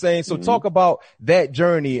know what I'm saying? So talk about that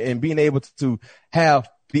journey and being able to have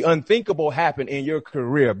the unthinkable happen in your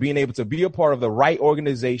career, being able to be a part of the right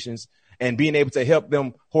organizations and being able to help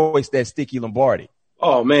them hoist that sticky Lombardi.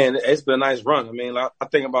 Oh, man, it's been a nice run. I mean, I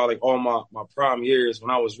think about like all my prime years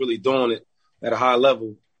when I was really doing it at a high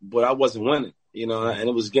level, but I wasn't winning, and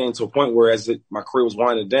it was getting to a point where my career was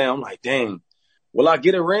winding down. I'm like, dang, will I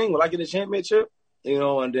get a ring? Will I get a championship?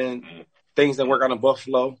 And then things didn't work out in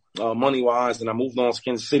Buffalo, money-wise, and I moved on to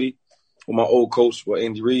Kansas City with my old coach, with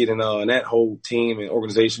Andy Reid, and that whole team and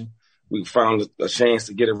organization. We found a chance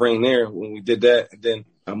to get a ring there when we did that. And then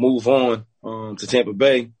I moved on to Tampa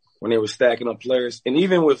Bay when they were stacking up players. And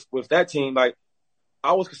even with that team, like,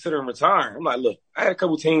 I was considering retiring. I'm like, look, I had a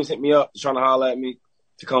couple teams hit me up trying to holler at me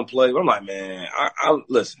to come play. But I'm like, man, I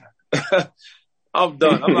listen, I'm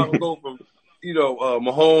done. I'm not going to go from,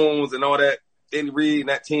 Mahomes and all that, Andy Reid and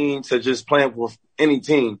that team, to just playing for any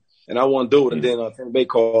team. And I want to do it. And then Tampa Bay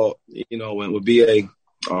called, and with BA.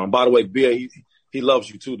 By the way, BA, he loves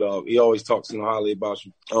you too, dog. He always talks, highly about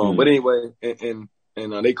you. But anyway, and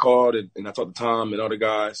they called and I talked to Tom and other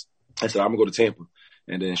guys. I said, I'm going to go to Tampa.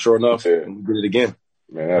 And then sure enough, we did it again.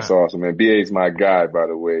 Man, that's awesome, man. BA's my guy, by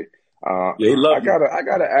the way. He loves you.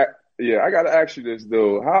 I gotta ask you this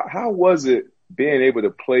though. How was it being able to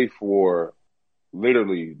play for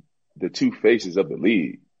literally the 2 faces of the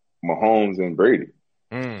league, Mahomes and Brady?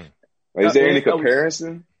 Is there any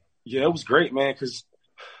comparison? It was great, man, because,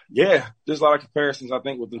 Yeah, there's a lot of comparisons, I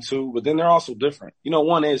think, with them two, but then they're also different. You know,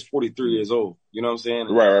 one is 43 years old. You know what I'm saying?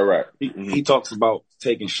 Right. He talks about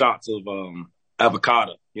taking shots of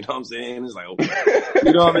avocado. You know what I'm saying? It's like, okay.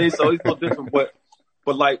 You know what I mean? So he's a little different, but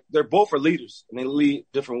like they're both are leaders and they lead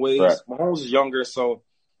different ways. Right. Mahomes is younger, so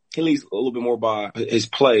he leads a little bit more by his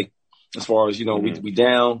play as far as, you know, we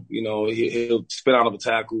down, you know, he'll spin out of a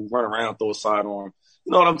tackle, run around, throw a sidearm,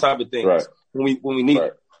 you know, them type of things when we need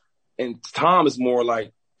it. And Tom is more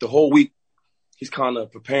like the whole week he's kind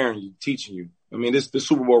of preparing you, teaching you. I mean, this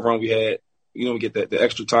Super Bowl run we had, you know, we get the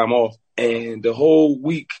extra time off, and the whole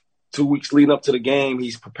week, 2 weeks leading up to the game,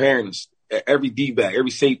 he's preparing us. Every D-back, every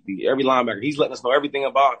safety, every linebacker, he's letting us know everything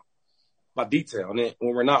about detail. And then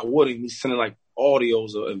when we're not winning, he's sending like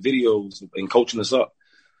audios and videos and coaching us up.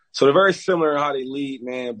 So they're very similar in how they lead,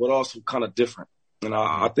 man, but also kind of different. And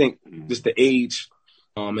I think just the age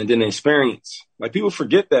and then the experience. Like, people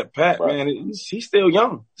forget that Pat, man, he's still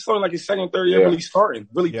young. It's only like his second, third year really starting,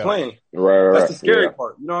 really playing. Right. That's the scary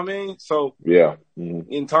part. You know what I mean? So,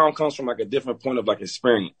 and Tom comes from like a different point of like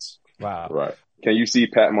experience. Wow. Right. Can you see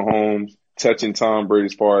Pat Mahomes touching Tom Brady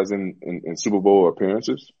as far as in Super Bowl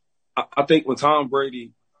appearances? I think when Tom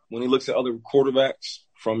Brady, when he looks at other quarterbacks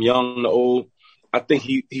from young to old, I think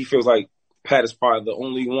he feels like Pat is probably the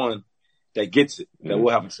only one that gets it, that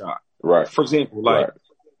will have a shot. Right. For example, like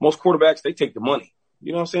most quarterbacks, they take the money.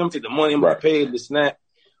 You know what I'm saying? I'm take the money, I'm going to pay this and that.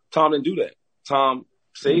 Tom didn't do that. Tom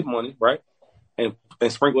saved money, right? And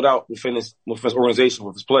sprinkled out within his organization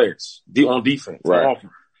with his players on defense. Right.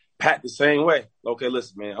 Pat the same way. Okay,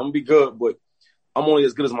 listen, man, I'm going to be good, but I'm only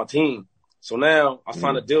as good as my team. So now I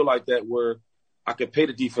signed a deal like that where I could pay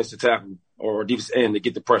the defensive tackle or defensive end to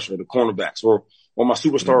get the pressure, the cornerbacks, or my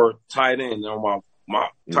superstar tight end, or my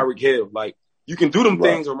Tyreek Hill. Like, you can do them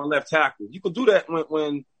things, or my left tackle. You can do that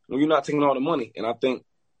when you're not taking all the money. And I think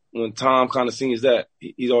when Tom kind of sees that,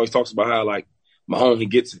 he always talks about how, like, Mahomes, he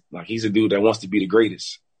gets it. Like, he's a dude that wants to be the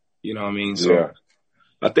greatest. You know what I mean? So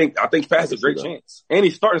I think Pat has a great chance. And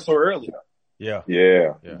he's starting so early. Yeah.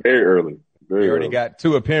 Very early. He already got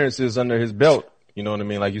 2 appearances under his belt. You know what I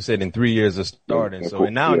mean? Like you said, in 3 years of starting. So,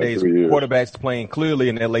 and nowadays, quarterbacks playing clearly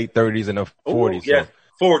in their late 30s and their 40s. Yeah,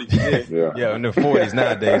 40s. Yeah, in their 40s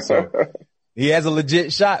nowadays. So he has a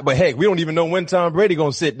legit shot. But hey, we don't even know when Tom Brady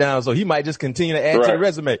gonna sit down. So he might just continue to add to the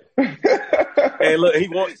resume. Hey, look, he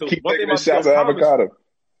wants to. Keep taking the shots of avocado.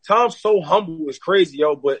 Tom's so humble, it's crazy,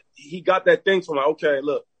 yo. But he got that thing from like, okay,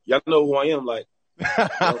 look, y'all know who I am. Like, you know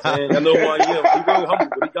what I'm saying? Y'all know who I am. He's very humble,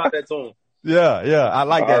 but he got that to him. Yeah. I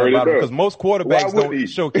like that about him, because most quarterbacks don't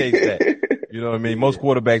showcase that. You know what I mean? Most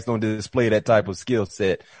quarterbacks don't display that type of skill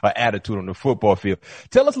set or attitude on the football field.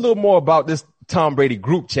 Tell us a little more about this Tom Brady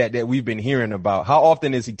group chat that we've been hearing about. How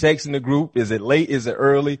often is he texting the group? Is it late? Is it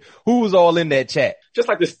early? Who was all in that chat? Just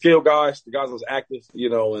like the skill guys, the guys that was active, you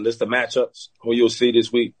know, and just the matchups who you'll see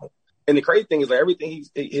this week. And the crazy thing is, like, everything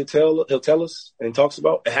he'll tell us and talks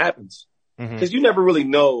about, it happens. Because you never really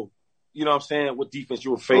know. You know what I'm saying? What defense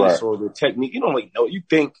you will face or the technique. You don't really know. You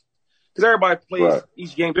think, because everybody plays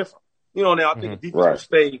each game different. You know, now I think the defense will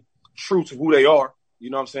stay true to who they are. You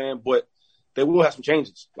know what I'm saying? But they will have some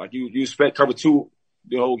changes. Like you expect cover 2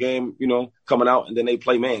 the whole game, you know, coming out, and then they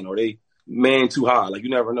play man, or they man too high. Like, you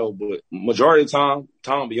never know. But majority of the time,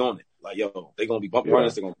 Tom be on it. Like, yo, they're going to be bump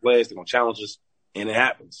runners. They're going to play us. They're going to challenge us. And it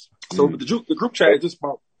happens. So the group chat is just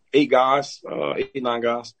about 8 guys, 8, 9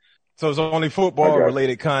 guys. So it's only football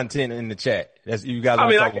related content in the chat. That's, you guys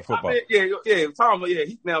are talking football. Tom,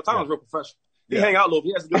 Tom's real professional. He hang out a little.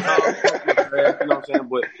 He has a good time. You know what I'm saying?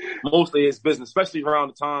 But mostly it's business, especially around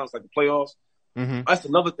the times like the playoffs. That's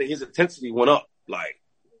another thing. His intensity went up. Like,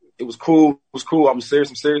 it was cool. I'm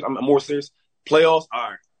serious. I'm more serious. Playoffs, all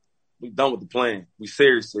right. We done with the plan. We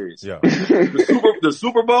serious. Yeah. The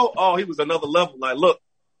Super Bowl, he was another level. Like, look,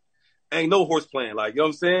 ain't no horse playing. Like, you know what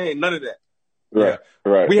I'm saying? Ain't none of that.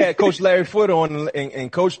 Right. We had Coach Larry Foote on, and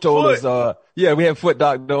Coach told us, we had Foote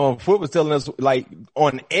Doctor on. Foote was telling us, like,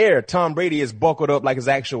 on air, Tom Brady is buckled up like his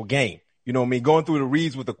actual game. You know what I mean? Going through the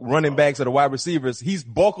reads with the running backs or the wide receivers, he's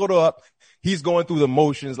buckled up. He's going through the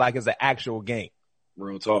motions like it's an actual game.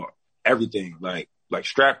 Real talk. Everything. Like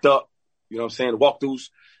strapped up. You know what I'm saying? The walkthroughs.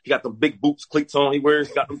 He got them big boots, cleats on. He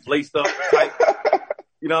got them laced up tight.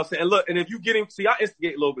 You know what I'm saying? And look, and if you get him, see, I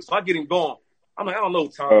instigate a little bit, so I get him going. I'm like, I don't know,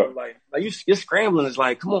 Tom. Like you're scrambling. It's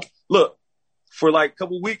like, come on. Look, for like a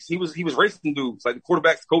couple of weeks, he was racing dudes, like the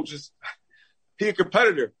quarterbacks, coaches. He a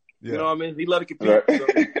competitor. You know what I mean? He let it compete. So,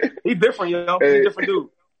 he different, you know. He's a different dude.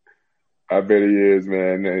 I bet he is,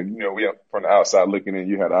 man. And, you know, we from the outside looking in,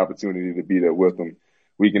 you had the opportunity to be there with him.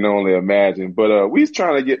 We can only imagine. But we's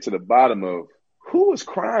trying to get to the bottom of who was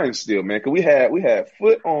crying still, man. Because we had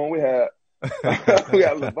Foote on, we had We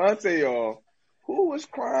got Levante on. Who was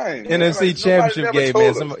crying? NFC Championship game,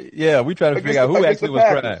 man. We try to figure out who actually was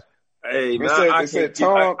crying. Hey, man, I can't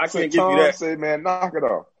give you that. Say, man, knock it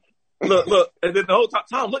off. Look, and then the whole time,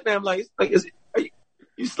 Tom looked at him like,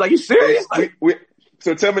 you serious?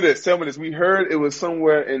 So tell me this. We heard it was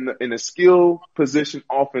somewhere in a skill position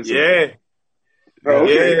offensive. Yeah. Oh,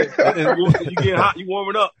 okay. Yeah. You getting hot, you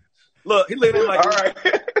warming up. Look, he looked at him like, all right.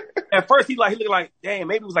 At first he looked like, damn,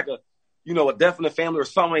 maybe it was like a death in the family or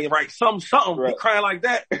something, right? Something. Right. He crying like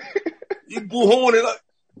that. He boo-hooing it up.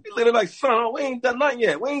 He looked at him like, son, we ain't done nothing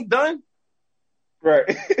yet. We ain't done. Right.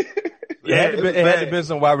 It had to be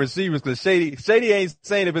some wide receivers because Shady ain't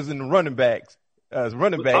saying if it's in the running backs.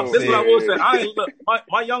 Running backs. This is what I will say.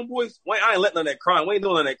 My young boys, I ain't letting none of that crying. We ain't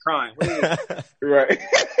doing none of that crying. Right.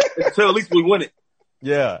 Until at least we win it.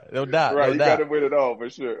 Yeah, no doubt. Right, no you doubt. got to win it all for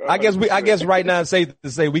sure. I guess right now it's safe to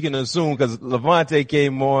say we can assume because Levante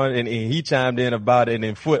came on and he chimed in about it, and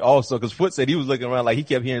then Foot also because Foot said he was looking around like he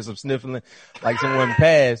kept hearing some sniffling, like someone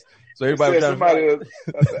passed. So everybody was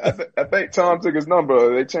I think Tom took his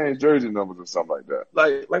number. They changed jersey numbers or something like that.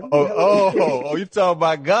 You talking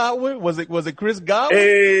about Godwin? Was it Chris Godwin?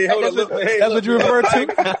 Hey, that's what you referred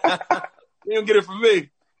to? You don't get it from me.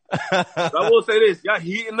 I will say this: y'all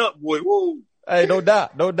heating up, boy. Woo. Hey, no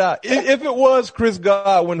doubt. If it was Chris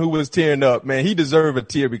Godwin who was tearing up, man, he deserved a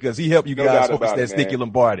tear because he helped you guys host that Sticky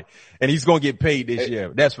Lombardi, and he's gonna get paid this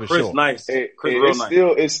year. That's for Chris sure. Nice.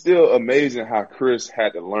 It's still amazing how Chris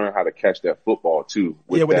had to learn how to catch that football too.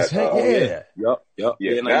 With his head. Yep.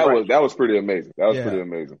 Yeah, that was pretty amazing. Pretty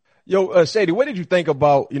amazing. Yo, Shady, what did you think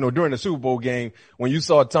about, during the Super Bowl game when you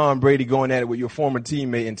saw Tom Brady going at it with your former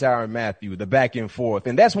teammate and Tyrann Mathieu, the back and forth?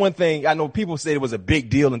 And that's one thing I know people said it was a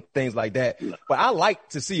big deal and things like that, but I like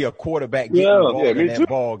to see a quarterback get involved in that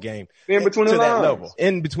ball game. In between the lines. That level.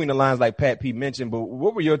 In between the lines like Pat P mentioned, but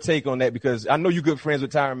what were your take on that? Because I know you're good friends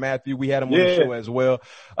with Tyrann Mathieu. We had him on the show as well.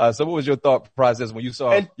 So what was your thought process when you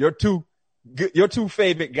saw your two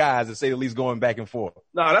favorite guys, to say the least, going back and forth?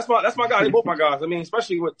 Nah, that's my guy. They both my guys. I mean,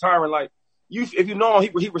 especially with Tyrann, like if you know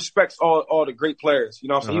him, he respects all the great players. You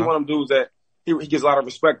know what I'm saying? He's one of them dudes that he gives a lot of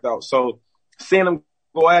respect out. So seeing him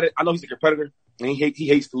go at it, I know he's a competitor and he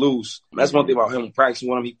hates to lose. That's one thing about him. Practicing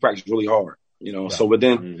with him, he practices really hard. So but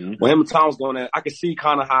then when him and Tom's going at it, I could see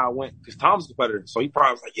kind of how it went because Tom's a competitor. So he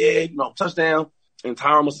probably was like, touchdown. And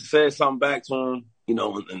Tyrann must have said something back to him,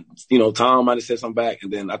 and Tom might have said something back.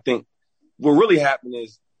 And then I think what really happened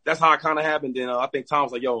is that's how it kind of happened. Then I think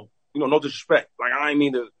Tom's like, yo, no disrespect. Like, I ain't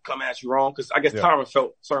mean to come at you wrong. Cause I guess Tyrann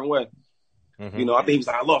felt a certain way. I think he was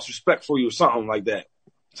like, I lost respect for you or something like that.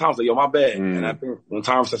 Tom's like, yo, my bad. And I think when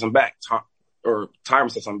Tyrann said something back,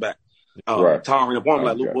 Tyrann said something back, Tyrann ran up on him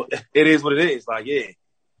like, look, it is what it is. Like, yeah,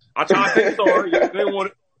 I try to say sorry. They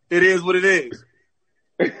want it. It is what it is.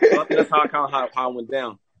 So I think that's how it went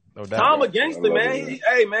down. No doubt. Tom a gangster, man. He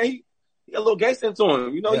got a little gangster into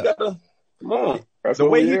him. He got to, come on. The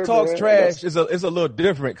way he talks trash is a little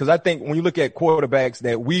different because I think when you look at quarterbacks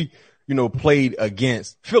that we, played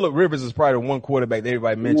against, Phillip Rivers is probably the one quarterback that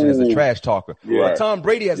everybody mentioned as a trash talker. Right. But Tom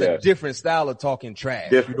Brady has a different style of talking trash.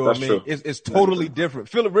 Different. You know what I mean? It's totally different.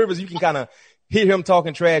 Phillip Rivers, you can kind of hear him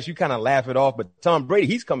talking trash, you kind of laugh it off, but Tom Brady,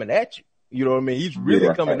 he's coming at you. You know what I mean? He's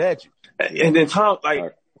really coming at you. And then Tom,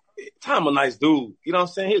 Tom a nice dude. You know what I'm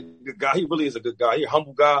saying? He's a good guy. He really is a good guy. He's a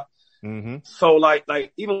humble guy. Mm-hmm. So like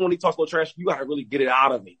even when he talks about trash, you gotta really get it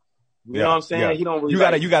out of him. You know what I'm saying? He don't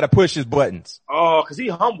really. You gotta push his buttons. Oh, cause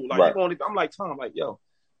he's humble. Like I'm like Tom, like yo,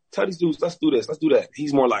 tell these dudes, let's do this, let's do that.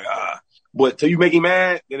 He's more like but till you make him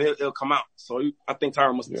mad, then he'll come out. So I think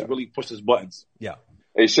Tyrann must really push his buttons. Yeah.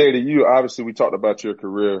 Hey Shady, we talked about your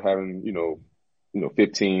career having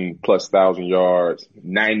 15,000+ yards,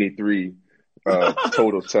 93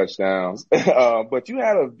 total touchdowns, but you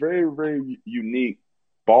had a very, very unique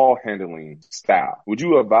ball handling style. Would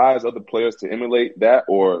you advise other players to emulate that,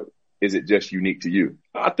 or is it just unique to you?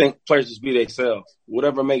 I think players just be themselves.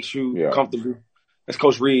 Whatever makes you comfortable. As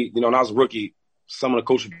Coach Reed, when I was a rookie, some of the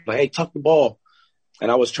coaches would be like, hey, tuck the ball.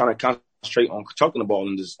 And I was trying to concentrate on tucking the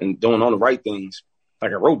ball and doing all the right things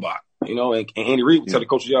like a robot, and Andy Reid would tell the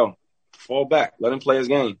coaches, yo, fall back, let him play his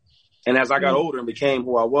game. And as I got older and became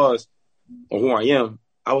who I was or who I am,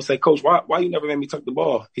 I would say, Coach, why you never made me tuck the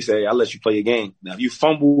ball? He said, I let you play your game. Now, if you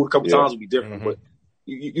fumbled a couple times, it would be different. But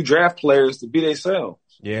you draft players to be themselves.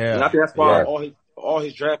 Yeah. And I think that's why all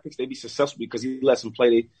his draft picks, they be successful because he lets them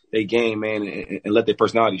play their game, man, and let their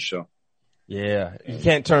personality show. Yeah. You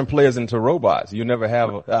can't turn players into robots. You never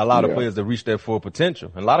have a lot of players that reach their full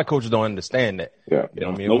potential. And a lot of coaches don't understand that. Yeah. You know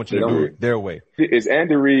what I mean? They want you to do it their way. Is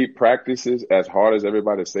Andy Reid practices as hard as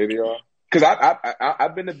everybody say they are? Because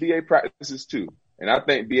I've been to BA practices too. And I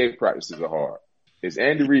think BA practices are hard. Is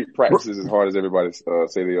Andy Reid practices as hard as everybody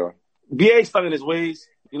say they are? BA stuck in his ways.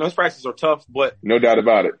 You know, his practices are tough, but no doubt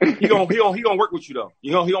about it. he gonna work with you though.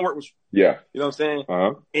 He gonna work with you. Yeah. You know what I'm saying?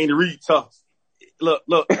 Uh-huh. Andy Reid tough. Look,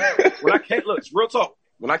 when I came, real talk.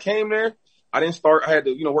 When I came there, I didn't start. I had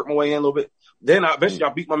to, work my way in a little bit. Then eventually I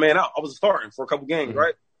beat my man out. I was starting for a couple games,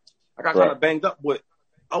 right? I got kind of banged up, but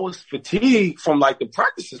I was fatigued from like the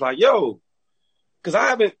practices. Like, because I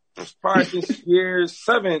haven't probably since year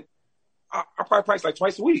 7. I probably practice like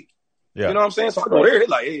twice a week. Yeah. You know what I'm saying? So I go there, they're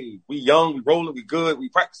like, hey, we young, we rolling, we good, we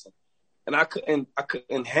practicing. And I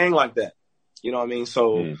couldn't hang like that. You know what I mean?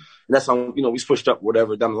 So that's how, we switched up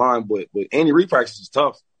whatever down the line. But Andy Reid practice is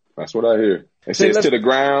tough. That's what I hear. It sits to the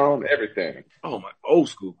ground, everything. Oh my, old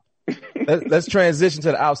school. Let's transition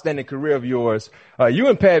to the outstanding career of yours. You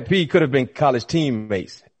and Pat P could have been college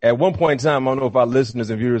teammates. At one point in time, I don't know if our listeners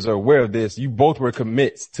and viewers are aware of this, you both were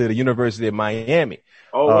commits to the University of Miami.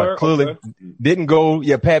 Clearly didn't go.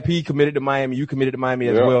 Yeah, Pat P committed to Miami. You committed to Miami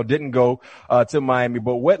as well. Didn't go to Miami.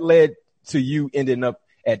 But what led to you ending up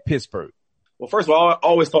at Pittsburgh? Well, first of all, I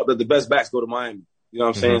always thought that the best backs go to Miami. You know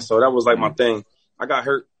what I'm saying? So that was like my thing. I got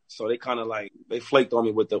hurt, so they kind of like they flaked on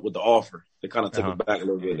me with the offer. They kind of took it back a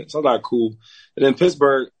little bit. So I got cool. And then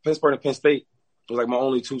Pittsburgh and Penn State was like my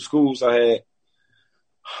only 2 schools I had.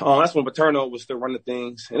 That's when Paterno was still running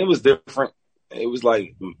things, and it was different. It was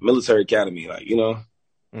like military academy, like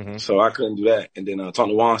So I couldn't do that. And then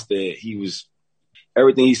Tony Wanstead,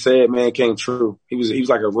 everything he said, man, came true. He was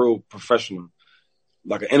like a real professional,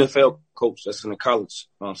 like an NFL coach that's in a college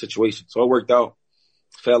situation. So it worked out.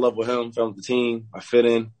 Fell in love with him, fell with the team. I fit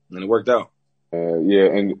in, and it worked out.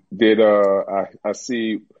 And did I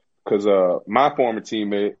see, because my former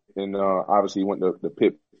teammate, and obviously went to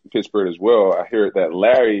Pittsburgh as well, I heard that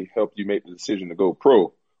Larry helped you make the decision to go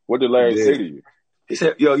pro. What did Larry say to you? He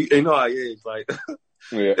said, yo, you know how he is. Like,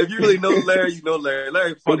 if you really know Larry, you know Larry.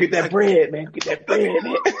 Larry funny. Go get that bread, man. Get that bread,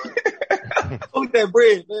 man. Go get that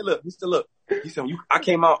bread, man. Look. He said, I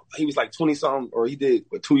came out, he was like 20-something, or he did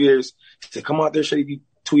 2 years. He said, come out there, shave you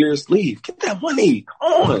 2 years, leave. Get that money.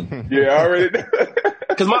 Come on. Yeah, I already.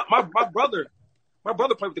 Because my brother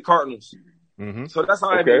played with the Cardinals. So that's how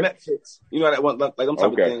I met Fitz. You know, that one, like them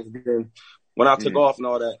type of things. And then when I took off and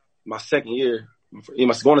all that, my second year,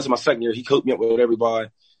 going into my second year, he hooked me up with everybody.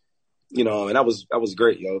 And that was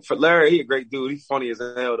great, yo. For Larry, he a great dude. He's funny as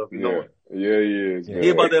hell, though. Yeah, he is. He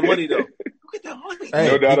about that money, though. Look at that money. Hey,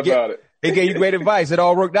 no doubt about it. He gave you great advice. It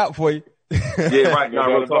all worked out for you. Yeah, right. No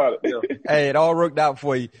doubt about it. Yeah. Hey, it all worked out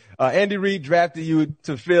for you. Andy Reid drafted you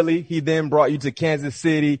to Philly. He then brought you to Kansas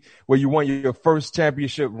City, where you won your first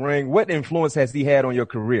championship ring. What influence has he had on your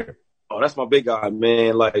career? Oh, that's my big guy,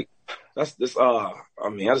 man. Like, that's this. I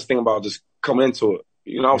just think about just coming into it.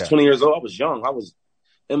 I was 20 years old. I was young. I was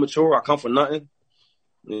immature. I come for nothing.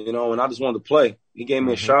 And I just wanted to play. He gave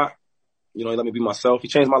me a shot. He let me be myself. He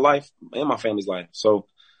changed my life and my family's life. So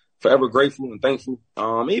forever grateful and thankful.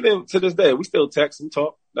 Even to this day, we still text and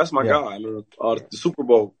talk. That's my guy. I mean, the Super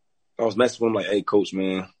Bowl, I was messing with him like, hey, coach,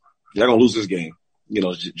 man, y'all gonna lose this game.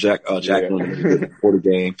 Jack for the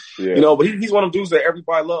game. Yeah. But he's one of them dudes that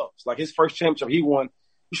everybody loves. Like his first championship he won,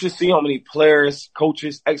 you should see how many players,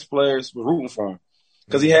 coaches, ex-players were rooting for him.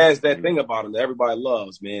 Because he has that thing about him that everybody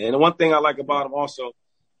loves, man. And the one thing I like about him also,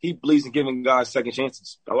 he believes in giving guys second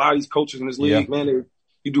chances. A lot of these coaches in this league, man,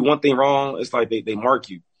 you do one thing wrong, it's like they mark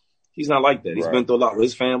you. He's not like that. He's been through a lot with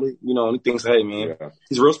his family, and he thinks, hey, man,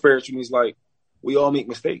 he's real spiritual. And he's like, we all make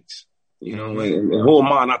mistakes, and who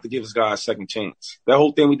am I not to give this guy a second chance? That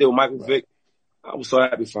whole thing we did with Michael Vick, I was so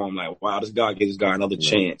happy for him. Like, wow, this guy gave this guy another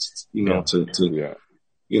chance, to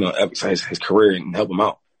emphasize his career and help him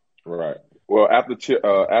out. Right. Well,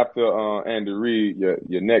 after Andy Reid,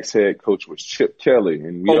 your next head coach was Chip Kelly,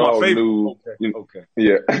 and we all knew. Okay.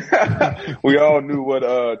 Yeah, we all knew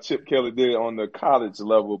what Chip Kelly did on the college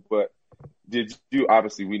level. But did you?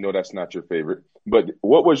 Obviously, we know that's not your favorite. But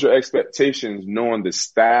what was your expectations, knowing the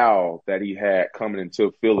style that he had coming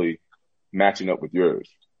into Philly, matching up with yours?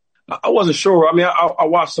 I wasn't sure. I mean, I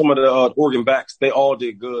watched some of the Oregon backs; they all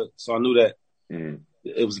did good, so I knew that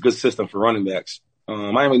it was a good system for running backs. I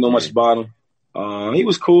didn't really know much about him. He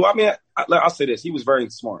was cool. I mean, I'll say this. He was very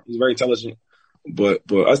smart. He's very intelligent. But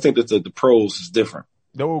I think that the pros is different.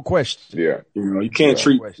 No question. Yeah. You can't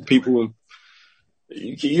treat people,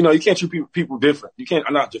 you can't treat people different. You can't,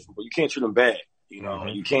 not different, but you can't treat them bad.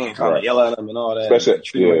 You can't kind of yell at them and all that. Especially,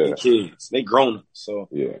 treat them like your kids. They grown up. So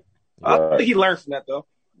I think he learned from that though.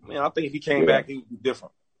 I think if he came back, he would be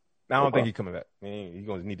different. I don't think he's coming back. He's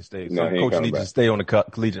going to need to stay. No, coach needs to stay on the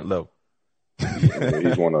collegiate level.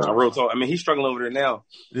 He's one of real talk. I mean, he's struggling over there now.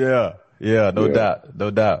 Yeah, no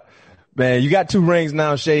doubt. Man, you got 2 rings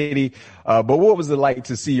now, Shady. But what was it like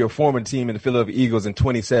to see your former team in the Philadelphia Eagles in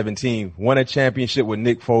 2017 win a championship with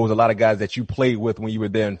Nick Foles, a lot of guys that you played with when you were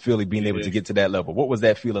there in Philly, being able to get to that level? What was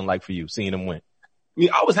that feeling like for you, seeing them win? I mean,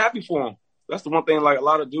 I was happy for him. That's the one thing, like, a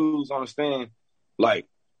lot of dudes understand. Like,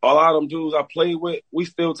 a lot of them dudes I played with, we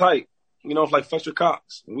still tight. You know, it's like Fletcher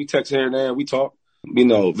Cox. We text here and there and we talk. You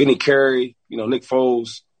know, Vinny Carey, you know, Nick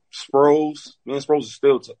Foles, Sproles. Me and Sproles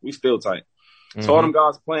we still tight. Mm-hmm. So all them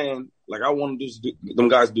guys playing, like, I want them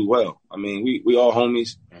guys to do well. I mean, we all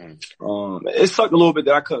homies. It sucked a little bit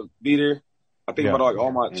that I couldn't be there. I think about, like,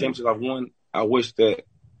 all my championships I've won. I wish that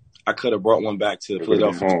I could have brought one back to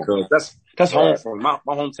Philadelphia because that's home for me. My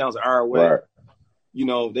hometown's an hour away. Right. You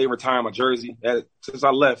know, they retired my jersey. Since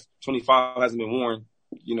I left, 25 hasn't been worn,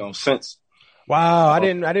 you know, since. Wow, I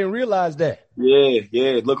didn't realize that.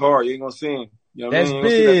 Yeah. Look hard. You ain't gonna see him. You know what That's I mean?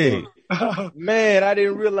 big. That man, I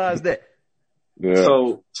didn't realize that. Yeah.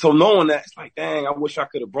 So knowing that, it's like, dang, I wish I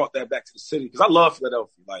could have brought that back to the city because I love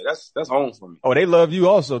Philadelphia. Like, that's home for me. Oh, they love you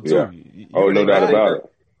also too. Yeah. No doubt about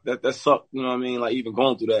it. That sucked. You know what I mean? Like, even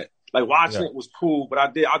going through that. Like, watching it was cool, but I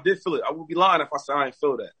did feel it. I would be lying if I said I didn't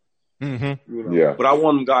feel that. Mm-hmm. You know? But I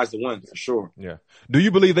want them guys to win for sure. Yeah. Do you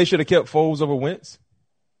believe they should have kept Foles over Wentz?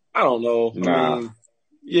 I don't know. Nah. I mean,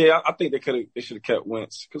 I think they should have kept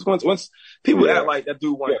Wentz because Wentz people act like that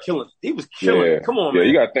dude wasn't killing. He was killing. Come on, man.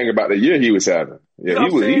 You got to think about the year he was having. Yeah,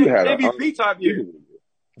 he had an MVP type year.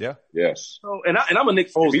 Yeah. Yes. So, and I'm a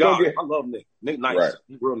Nick Foles guy. I love Nick. Nick nice. Right.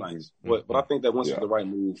 He's real nice. But I think that Wentz was the right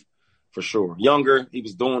move for sure. Younger, he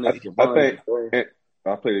was doing it. He could run.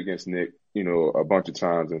 I played against Nick, you know, a bunch of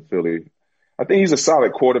times in Philly. I think he's a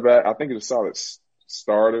solid quarterback. I think he's a solid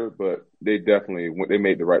starter, but they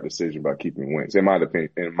made the right decision by keeping Wentz. In my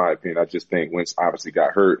opinion, I just think Wentz obviously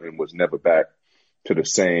got hurt and was never back to the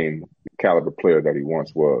same caliber player that he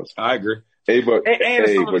once was. I agree. But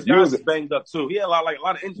some of his guys was banged up too. He had a lot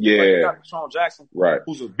of injuries. Yeah. Like you got Sean Jackson, right,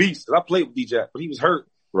 who's a beast. I played with DJ, but he was hurt.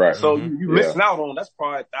 Right. So you missing out on that's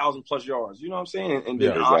probably 1,000+ yards. You know what I'm saying? And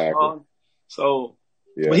then exactly. So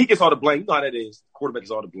but he gets all the blame. You know how that is. The quarterback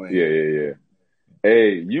gets all the blame. Yeah.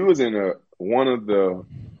 Hey, you was in one of the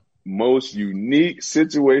most unique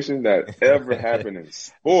situations that ever happened in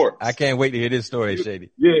sports. I can't wait to hear this story, Shady.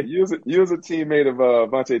 Yeah, you was a teammate of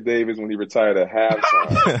Vontae Davis when he retired at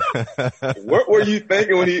halftime. What were you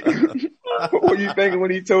thinking when he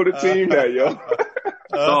told the team that, yo?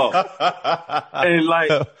 And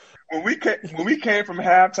like when we came from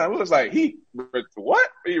halftime, it was like he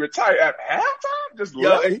retired at halftime? Just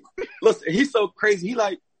listen, he's so crazy.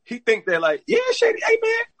 He think that like, yeah, Shady, hey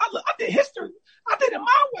man, I did history. I did it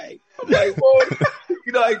my way. I'm like, boy,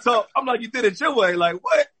 you know, I'm like, you did it your way. Like,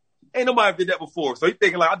 what? Ain't nobody did that before. So he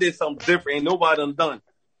thinking like I did something different. Ain't nobody done.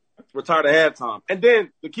 Retired at halftime. And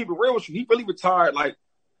then to keep it real with you, he really retired like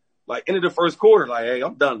end of the first quarter. Like, hey,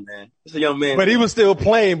 I'm done, man. It's a young man. But he was still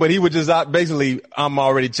playing, but he was just basically, I'm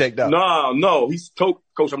already checked out. No. He's told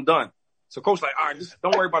Coach, I'm done. So Coach like, all right, just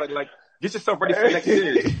don't worry about it. Like, get yourself ready for the next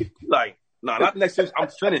series. Like, nah, not the next series. I'm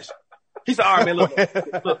finished. He said, all right, man, look.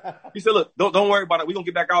 He said, look, don't worry about it. We're going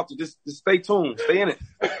to get back out to just stay tuned. Stay in it.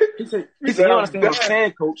 He said, you understand what I'm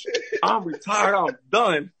saying, Coach? I'm retired. I'm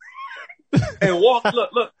done. And look.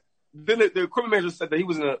 Then the equipment manager said that he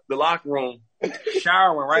was in the locker room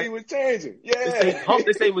showering, right? He was changing. Yeah.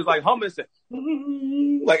 They say he was like humming, said,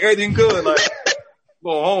 like everything good, like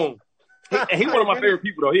going home. And he's one of my favorite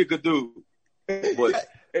people, though. He a good dude. But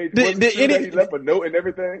he left a note and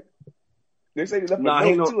everything? They say he left a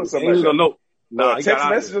note too or something like that. Note. Nah, a text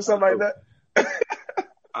message or something like that?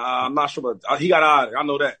 I'm not sure, but he got out of there. I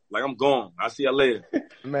know that. Like, I'm gone. I'll see you later.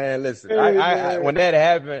 Man, listen, I when that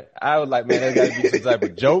happened, I was like, man, there's got to be some type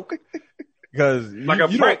of joke. Because like a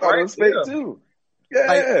prank, right? Too. Yeah.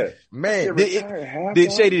 Like, man,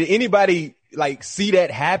 did anybody like see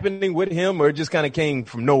that happening with him, or it just kind of came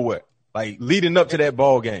from nowhere? Like leading up to that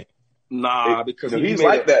ball game? Nah, because he's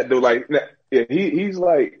like that though. Like, yeah, he's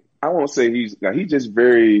like, I won't say he's just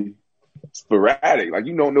very sporadic. Like,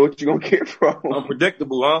 you don't know what you're gonna get from him.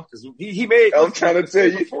 Unpredictable, huh? Because he made. I'm trying to tell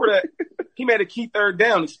you. Before that, he made a key third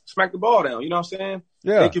down. He smacked the ball down. You know what I'm saying?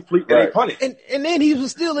 Yeah. They complete. They punt it. And then he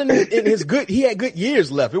was still in his good. He had good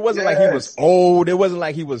years left. It wasn't like he was old. It wasn't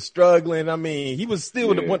like he was struggling. I mean, he was still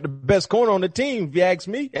one of the best corner on the team, if you ask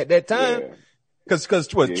me, at that time. Because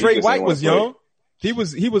Trey White was young. He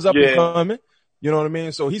was up and coming. You know what I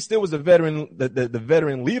mean? So he still was the veteran, the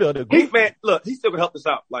veteran leader of the group. He still could help us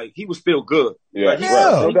out. Like, he was still good. Yeah,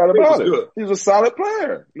 no doubt about it. He was a solid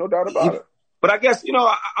player. No doubt about it. But I guess,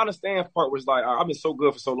 I understand part was like, I've been so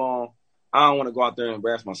good for so long. I don't want to go out there and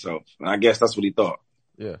embarrass myself. And I guess that's what he thought.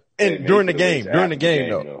 Yeah. And during the game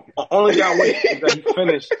though. Only guy wait is that he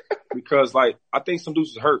finished because like I think some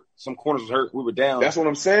dudes was hurt, some corners was hurt. We were down. That's what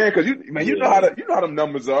I'm saying. Cause you know how them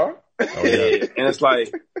numbers are. Oh, yeah. And it's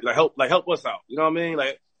like help us out. You know what I mean?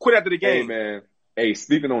 Like quit after the game. Hey man. Hey,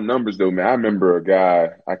 speaking on numbers though, man, I remember a guy,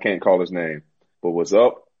 I can't call his name, but was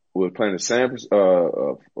playing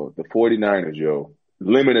the 49ers, yo,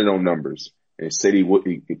 limited on numbers. And said he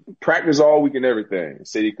practiced all week and everything. And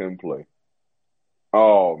said he couldn't play.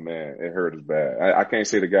 Oh man, it hurt us bad. I can't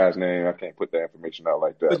say the guy's name. I can't put that information out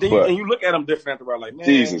like that. But then you look at him different after like, man.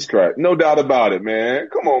 Jesus Christ. No doubt about it, man.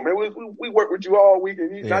 Come on, man. We work with you all week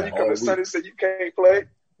and now you come to Sunday and say you can't play.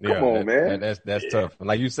 Come on, man. That's tough.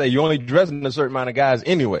 Like you say, you only dressing a certain amount of guys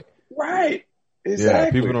anyway. Right. Exactly.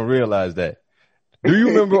 Yeah, people don't realize that. Do you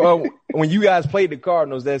remember when you guys played the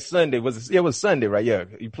Cardinals that Sunday? It was Sunday, right? Yeah.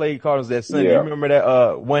 You played Cardinals that Sunday. Yeah. You remember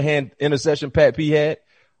that one-hand interception Pat P had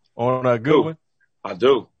on a good one? I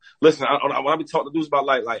do. Listen, when I be talking to dudes about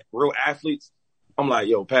like real athletes, I'm like,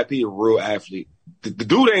 yo, Pat P a real athlete. The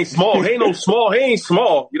dude ain't small. He ain't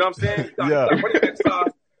small. You know what I'm saying?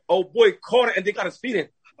 Oh boy, caught it and they got his feet in.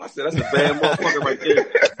 I said, that's a bad motherfucker right there.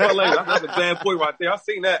 That's a bad boy right there. I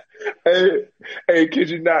seen that. Hey, kid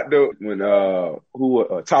you not though, when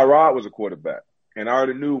Tyrod was a quarterback, and I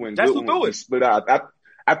already knew when he split out.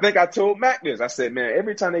 I think I told Mac this. I said, man,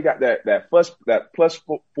 every time they got that plus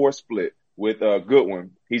 4 split with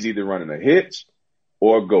Goodwin, he's either running a hitch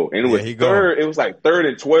or a go. And it was it was like 3rd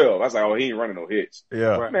and 12. I was like, oh, he ain't running no hitch.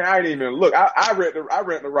 Yeah. Man, I didn't even look. I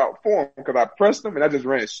ran the route for him because I pressed him and I just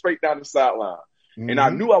ran straight down the sideline. Mm-hmm. And I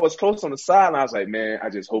knew I was close on the sideline. I was like, man, I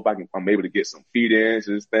just hope I'm able to get some feet in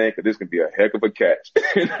to this thing because this can be a heck of a catch.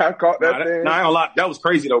 And I caught that thing. I ain't gonna lie. That was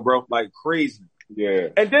crazy though, bro. Like crazy. Yeah.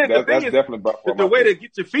 And then the thing is, definitely the way to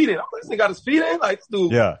get your feet in. This thing got his feet in. Like,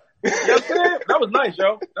 dude. Yeah. You know what I'm saying? That was nice,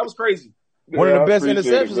 yo. That was crazy. One of the best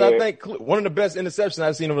interceptions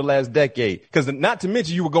I've seen over the last decade. Because not to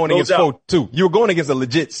mention you were going against 4-2. You were going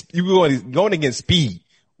against you were going against speed.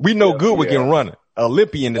 We know Goodwin can run it.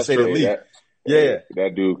 Olympian to say the least. Yeah.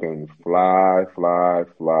 That dude can fly.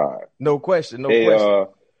 No question.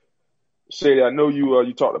 Shady, I know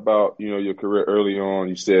you talked about, your career early on.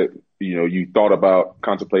 You said, you thought about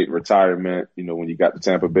contemplating retirement, when you got to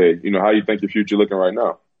Tampa Bay. How you think your future looking right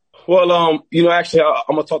now? Well, actually,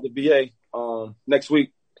 I'm going to talk to BA next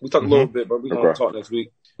week. We talk a little bit, but we're going to talk next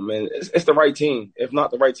week. Man, it's the right team. If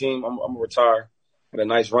not the right team, I'm going to retire. Had a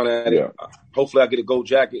nice run at it. Hopefully I get a gold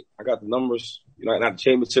jacket. I got the numbers, not the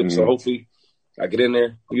championship. So hopefully I get in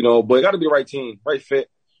there, but it got to be the right team, right fit.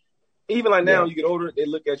 Even like now, you get older, they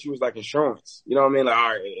look at you as like insurance. You know what I mean? Like, all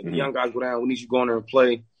right, if the young guys go down, we need you to go in there and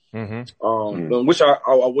play. Which I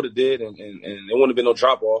would have did, and there wouldn't have been no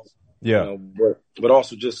drop off. Yeah. But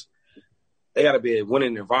also just, they got to be a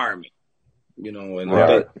winning environment, and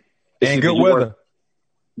and good weather.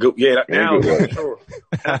 Good, now for sure.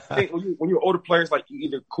 I think when you're older players, like you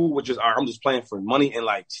either cool with just, all right, I'm just playing for money and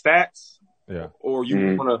like stats, or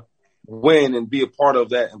you want to win and be a part of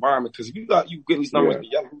that environment. Because if you getting these numbers,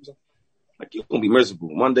 like you're gonna be miserable.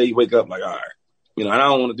 One day you wake up like, all right, and I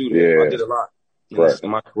don't want to do that. I did a lot in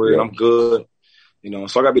my career, and I'm good,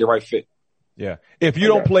 so I gotta be the right fit. Yeah. If you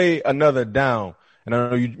don't play another down, and I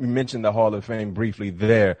know you mentioned the Hall of Fame briefly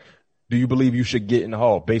there, do you believe you should get in the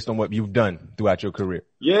Hall based on what you've done throughout your career?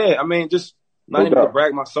 Yeah, I mean, just not even to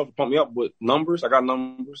brag myself to pump me up, but numbers. I got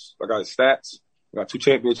numbers. I got stats. I got 2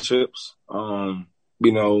 championships. And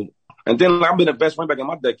then I've been the best running back in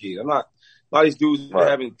my decade. I'm not a lot of these dudes are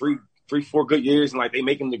having 3-4 good years and like they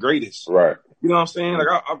make them the greatest. Right. You know what I'm saying?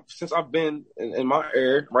 Like since I've been in my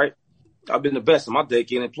era, right, I've been the best in my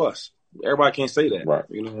decade and plus. Everybody can't say that. Right.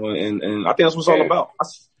 And I think that's what it's all about.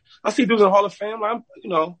 I see dudes in the Hall of Fame, like,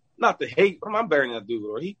 not to hate, I'm burying that dude.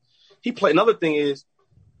 Or he played. Another thing is,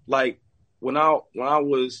 like, when I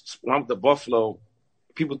was with the Buffalo,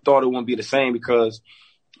 people thought it wouldn't be the same because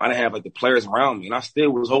I didn't have like the players around me, and I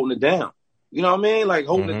still was holding it down. You know what I mean? Like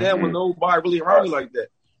holding it down with nobody really around me like that.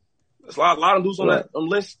 There's a lot of dudes on that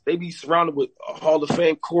list. They be surrounded with a Hall of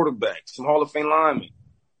Fame quarterbacks, some Hall of Fame linemen.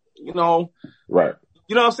 Right.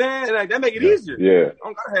 You know what I'm saying? And like, that make it easier. Yeah.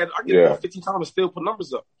 I get about 15 times and still put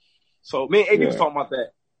numbers up. So me and AB was talking about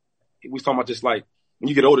that. We was talking about just like when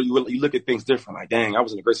you get older, you look at things different. Like, dang, I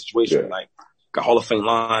was in a great situation. Like, got Hall of Fame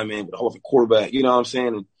lineman, with a Hall of Fame quarterback. You know what I'm saying?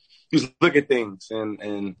 And you just look at things,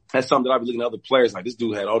 and that's something that I be looking at other players. Like, this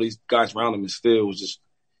dude had all these guys around him, and still was just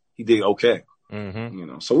he did okay.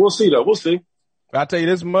 So we'll see though. We'll see. I'll tell you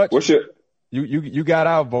this much. You got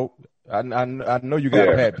our vote. I know you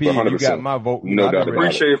got Pat P. 100%. You got my vote. No doubt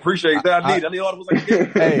about it. Appreciate that. I need all those.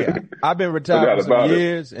 Hey, I've been retired for some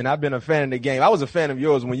years, and I've been a fan of the game. I was a fan of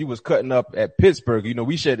yours when you was cutting up at Pittsburgh. You know,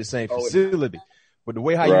 we shared the same facility. But the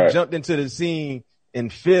way how you jumped into the scene in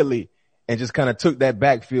Philly and just kind of took that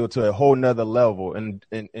backfield to a whole nother level, and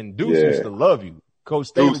Deuce used to love you. Coach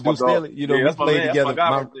Staley, Deuce Staley, you know, we played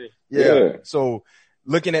together. So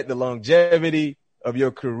looking at the longevity of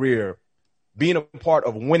your career, being a part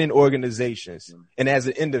of winning organizations, and as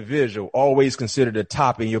an individual, always considered the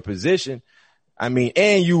top in your position. I mean,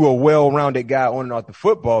 and you a well-rounded guy on and off the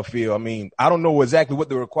football field. I mean, I don't know exactly what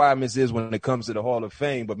the requirements is when it comes to the Hall of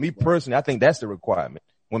Fame, but me personally, I think that's the requirement.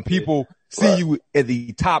 When people see you at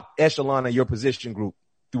the top echelon of your position group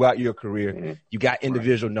throughout your career, you got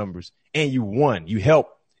individual numbers, and you won. You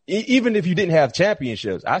helped. Even if you didn't have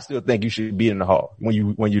championships, I still think you should be in the Hall when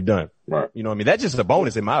you're done. Right. You know what I mean? That's just a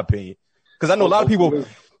bonus in my opinion. Because I know a lot of people,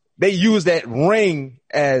 they use that ring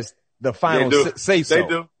as the final say-so. They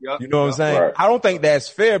do. You know what I'm saying? Right. I don't think that's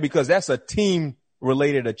fair because that's a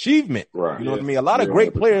team-related achievement. Right. You know what I mean? A lot of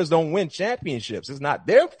great players don't win championships. It's not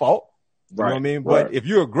their fault. You know what I mean? But if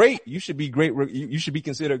you're great, you should be great. You should be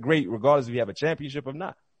considered great regardless if you have a championship or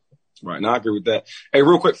not. Right. Now I agree with that. Hey,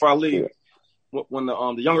 real quick before I leave, when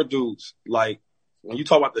the younger dudes, like when you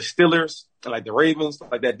talk about the Steelers and like the Ravens,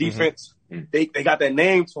 like that defense, they got that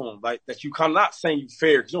name to them, like that you kind of not saying you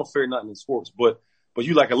fair because you don't fear nothing in sports, but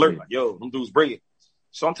you like alert, like, yo, them dudes bring it.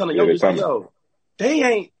 So I'm telling you, they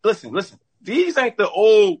ain't, listen, these ain't the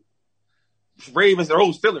old Ravens or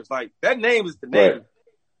old Steelers. Like that name is the name. Right.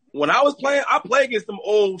 When I was playing, I played against them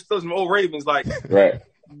old Steelers and old Ravens, like, you know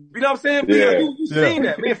what I'm saying? Yeah. You seen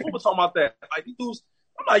that. Man, football talking about that. Like these dudes,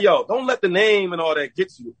 I'm like, yo, don't let the name and all that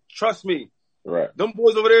get you. Trust me. Right. Them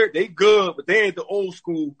boys over there, they good, but they ain't the old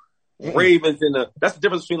school Ravens that's the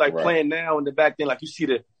difference between like playing now and the back then. Like you see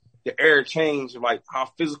the era change of like how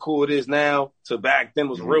physical it is now to back then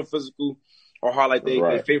was real physical, or how like they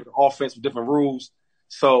favor the offense with different rules.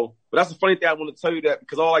 So, but that's the funny thing I want to tell you that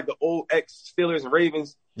because all like the old ex Steelers and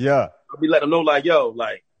Ravens, I'll be letting them know like, yo,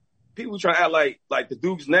 like people trying to act like the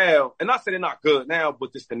dudes now, and not saying they're not good now,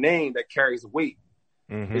 but just the name that carries the weight.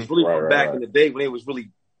 It's really from back in the day when they was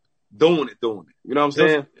really doing it. You know what I'm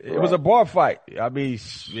saying? It was a bar fight. I mean,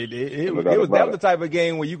 that was the type of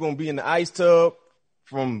game where you're going to be in the ice tub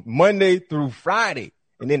from Monday through Friday.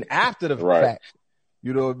 And then after the fact,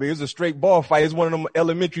 you know, it's a straight ball fight. It's one of them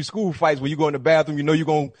elementary school fights where you go in the bathroom, you know, you're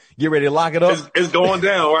going to get ready to lock it up. It's going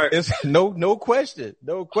down, right? It's no question.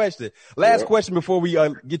 Last question before we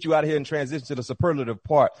get you out of here and transition to the superlative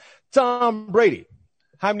part. Tom Brady.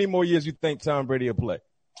 How many more years you think Tom Brady will play?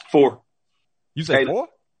 4. You say 4?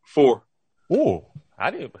 4. Oh,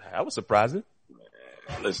 that was surprising.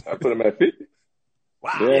 Listen, I put him at 50.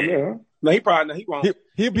 Wow. Yeah. No, he won't.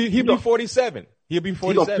 He'll be 47. He'll be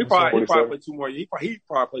 47. He probably play 2 more years. He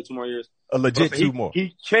probably play 2 more years. A legit 2 more.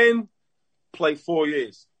 He can play 4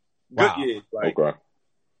 years. Good years. Like,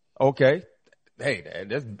 okay. Hey,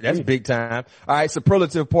 that's big time. All right,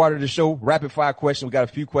 superlative part of the show. Rapid fire question. We got a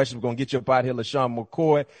few questions. We're gonna get you up out here, LeSean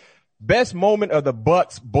McCoy. Best moment of the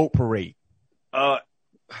Bucks boat parade.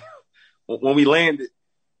 When we landed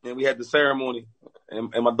and we had the ceremony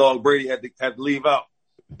and my dog Brady had to leave out.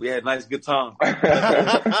 We had a nice good time. I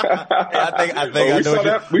think I know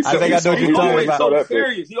what you're talking about. So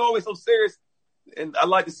serious. He always so serious, and I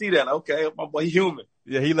like to see that. Okay, my boy, he's human.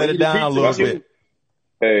 Yeah, he let it down a little bit.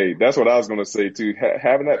 Hey, that's what I was gonna say too.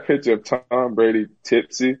 Having that picture of Tom Brady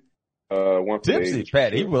tipsy, tipsy,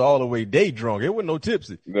 Pat. He was all the way day drunk. It wasn't no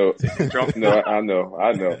tipsy. No, I know.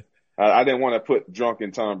 I didn't want to put drunk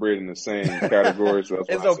and Tom Brady in the same category. So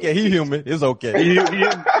it's okay. He's human. It's okay. He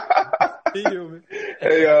human.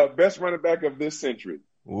 Hey, best running back of this century.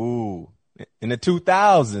 Ooh, in the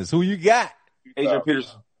 2000s, who you got? Adrian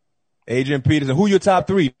Peterson. Who your top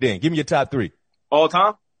 3 then? Give me your top 3. All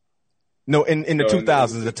time? No, in the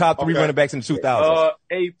 2000s, the top 3 running backs in the 2000s.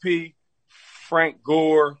 AP, Frank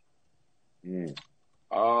Gore. AP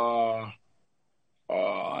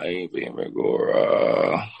and Frank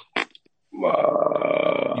Gore.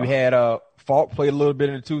 You had Falk played a little bit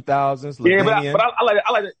in the 2000s. Yeah,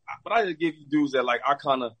 but I just give you dudes that like I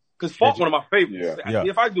kind of because Falk one of my favorites. Yeah.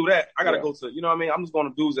 If I do that, I gotta go to you know what I mean. I'm just going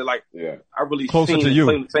to dudes that like I really closer to you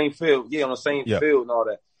play on the same field, on the same field and all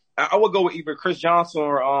that. I would go with either Chris Johnson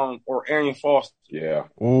or Arian Foster. Yeah.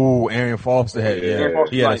 Ooh, Arian Foster had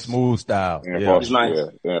he had a smooth style. Arian Foster, nice.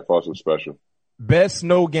 Arian Foster was special. Best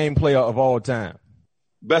snow game player of all time.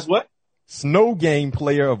 Best what? Snow game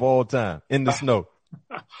player of all time in the snow.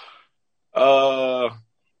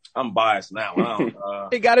 I'm biased now.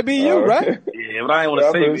 It got to be you, right? Yeah, Yeah, but I ain't want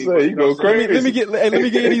to say Say, you go crazy. Let me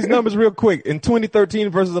get you these numbers real quick. In 2013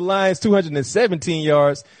 versus the Lions, 217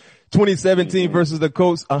 yards. 2017 versus the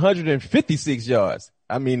Colts, 156 yards.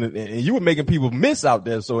 I mean, and you were making people miss out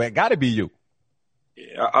there, so it got to be you.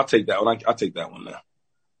 Yeah, I'll take that one. I'll take that one now.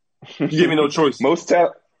 You give me no choice. Most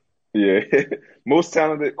talented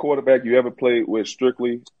quarterback you ever played with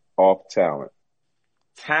strictly off talent.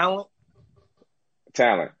 Talent?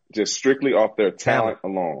 Just strictly off their talent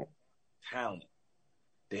alone. Talent.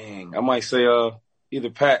 Dang. I might say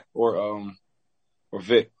either Pat or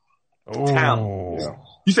Vic. Talent. Yeah.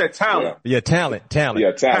 You said talent. Yeah, talent.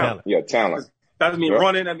 Yeah, talent. Yeah, talent. That mean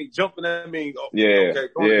running, that mean jumping, that mean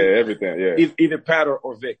everything. Yeah. Either Pat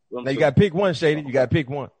or Vic. Now you gotta pick one, Shady. You gotta pick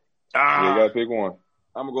one. Yeah, you gotta pick one.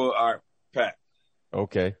 I'm gonna go, all right, Pat.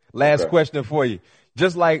 Okay. Last question for you.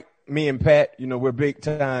 Just like me and Pat, we're big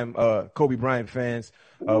time Kobe Bryant fans.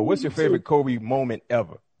 What's your favorite Kobe moment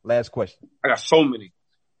ever? Last question. I got so many.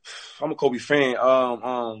 I'm a Kobe fan.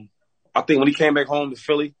 I think when he came back home to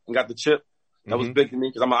Philly and got the chip, that was big to me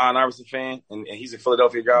because I'm an Allen Iverson fan and he's a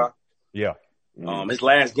Philadelphia guy. Yeah. His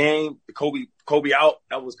last game, the Kobe out,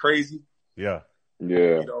 that was crazy. Yeah. Yeah.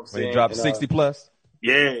 You know what I'm saying? When he dropped 60 plus.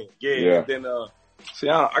 Yeah. And then,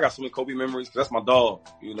 I got so many Kobe memories because that's my dog,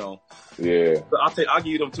 Yeah. So I'll give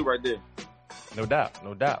you them two right there. No doubt.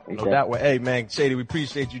 Okay. Well, hey, man, Shady, we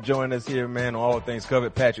appreciate you joining us here, man, on All Things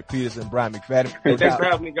Covered. Patrick Peterson, Brian McFadden. Thanks for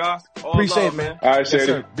having me, guys. Appreciate it, man. All right, Shady. Yes,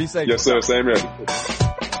 sir. Be safe. Yes, sir. Same here.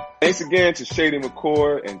 Thanks again to Shady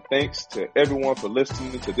McCoy, and thanks to everyone for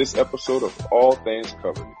listening to this episode of All Things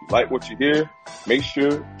Covered. If you like what you hear, make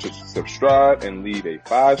sure to subscribe and leave a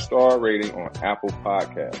 5-star rating on Apple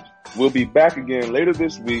Podcasts. We'll be back again later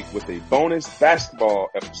this week with a bonus basketball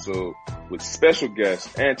episode with special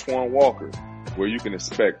guest Antoine Walker, where you can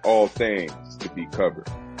expect all things to be covered.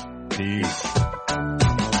 Peace.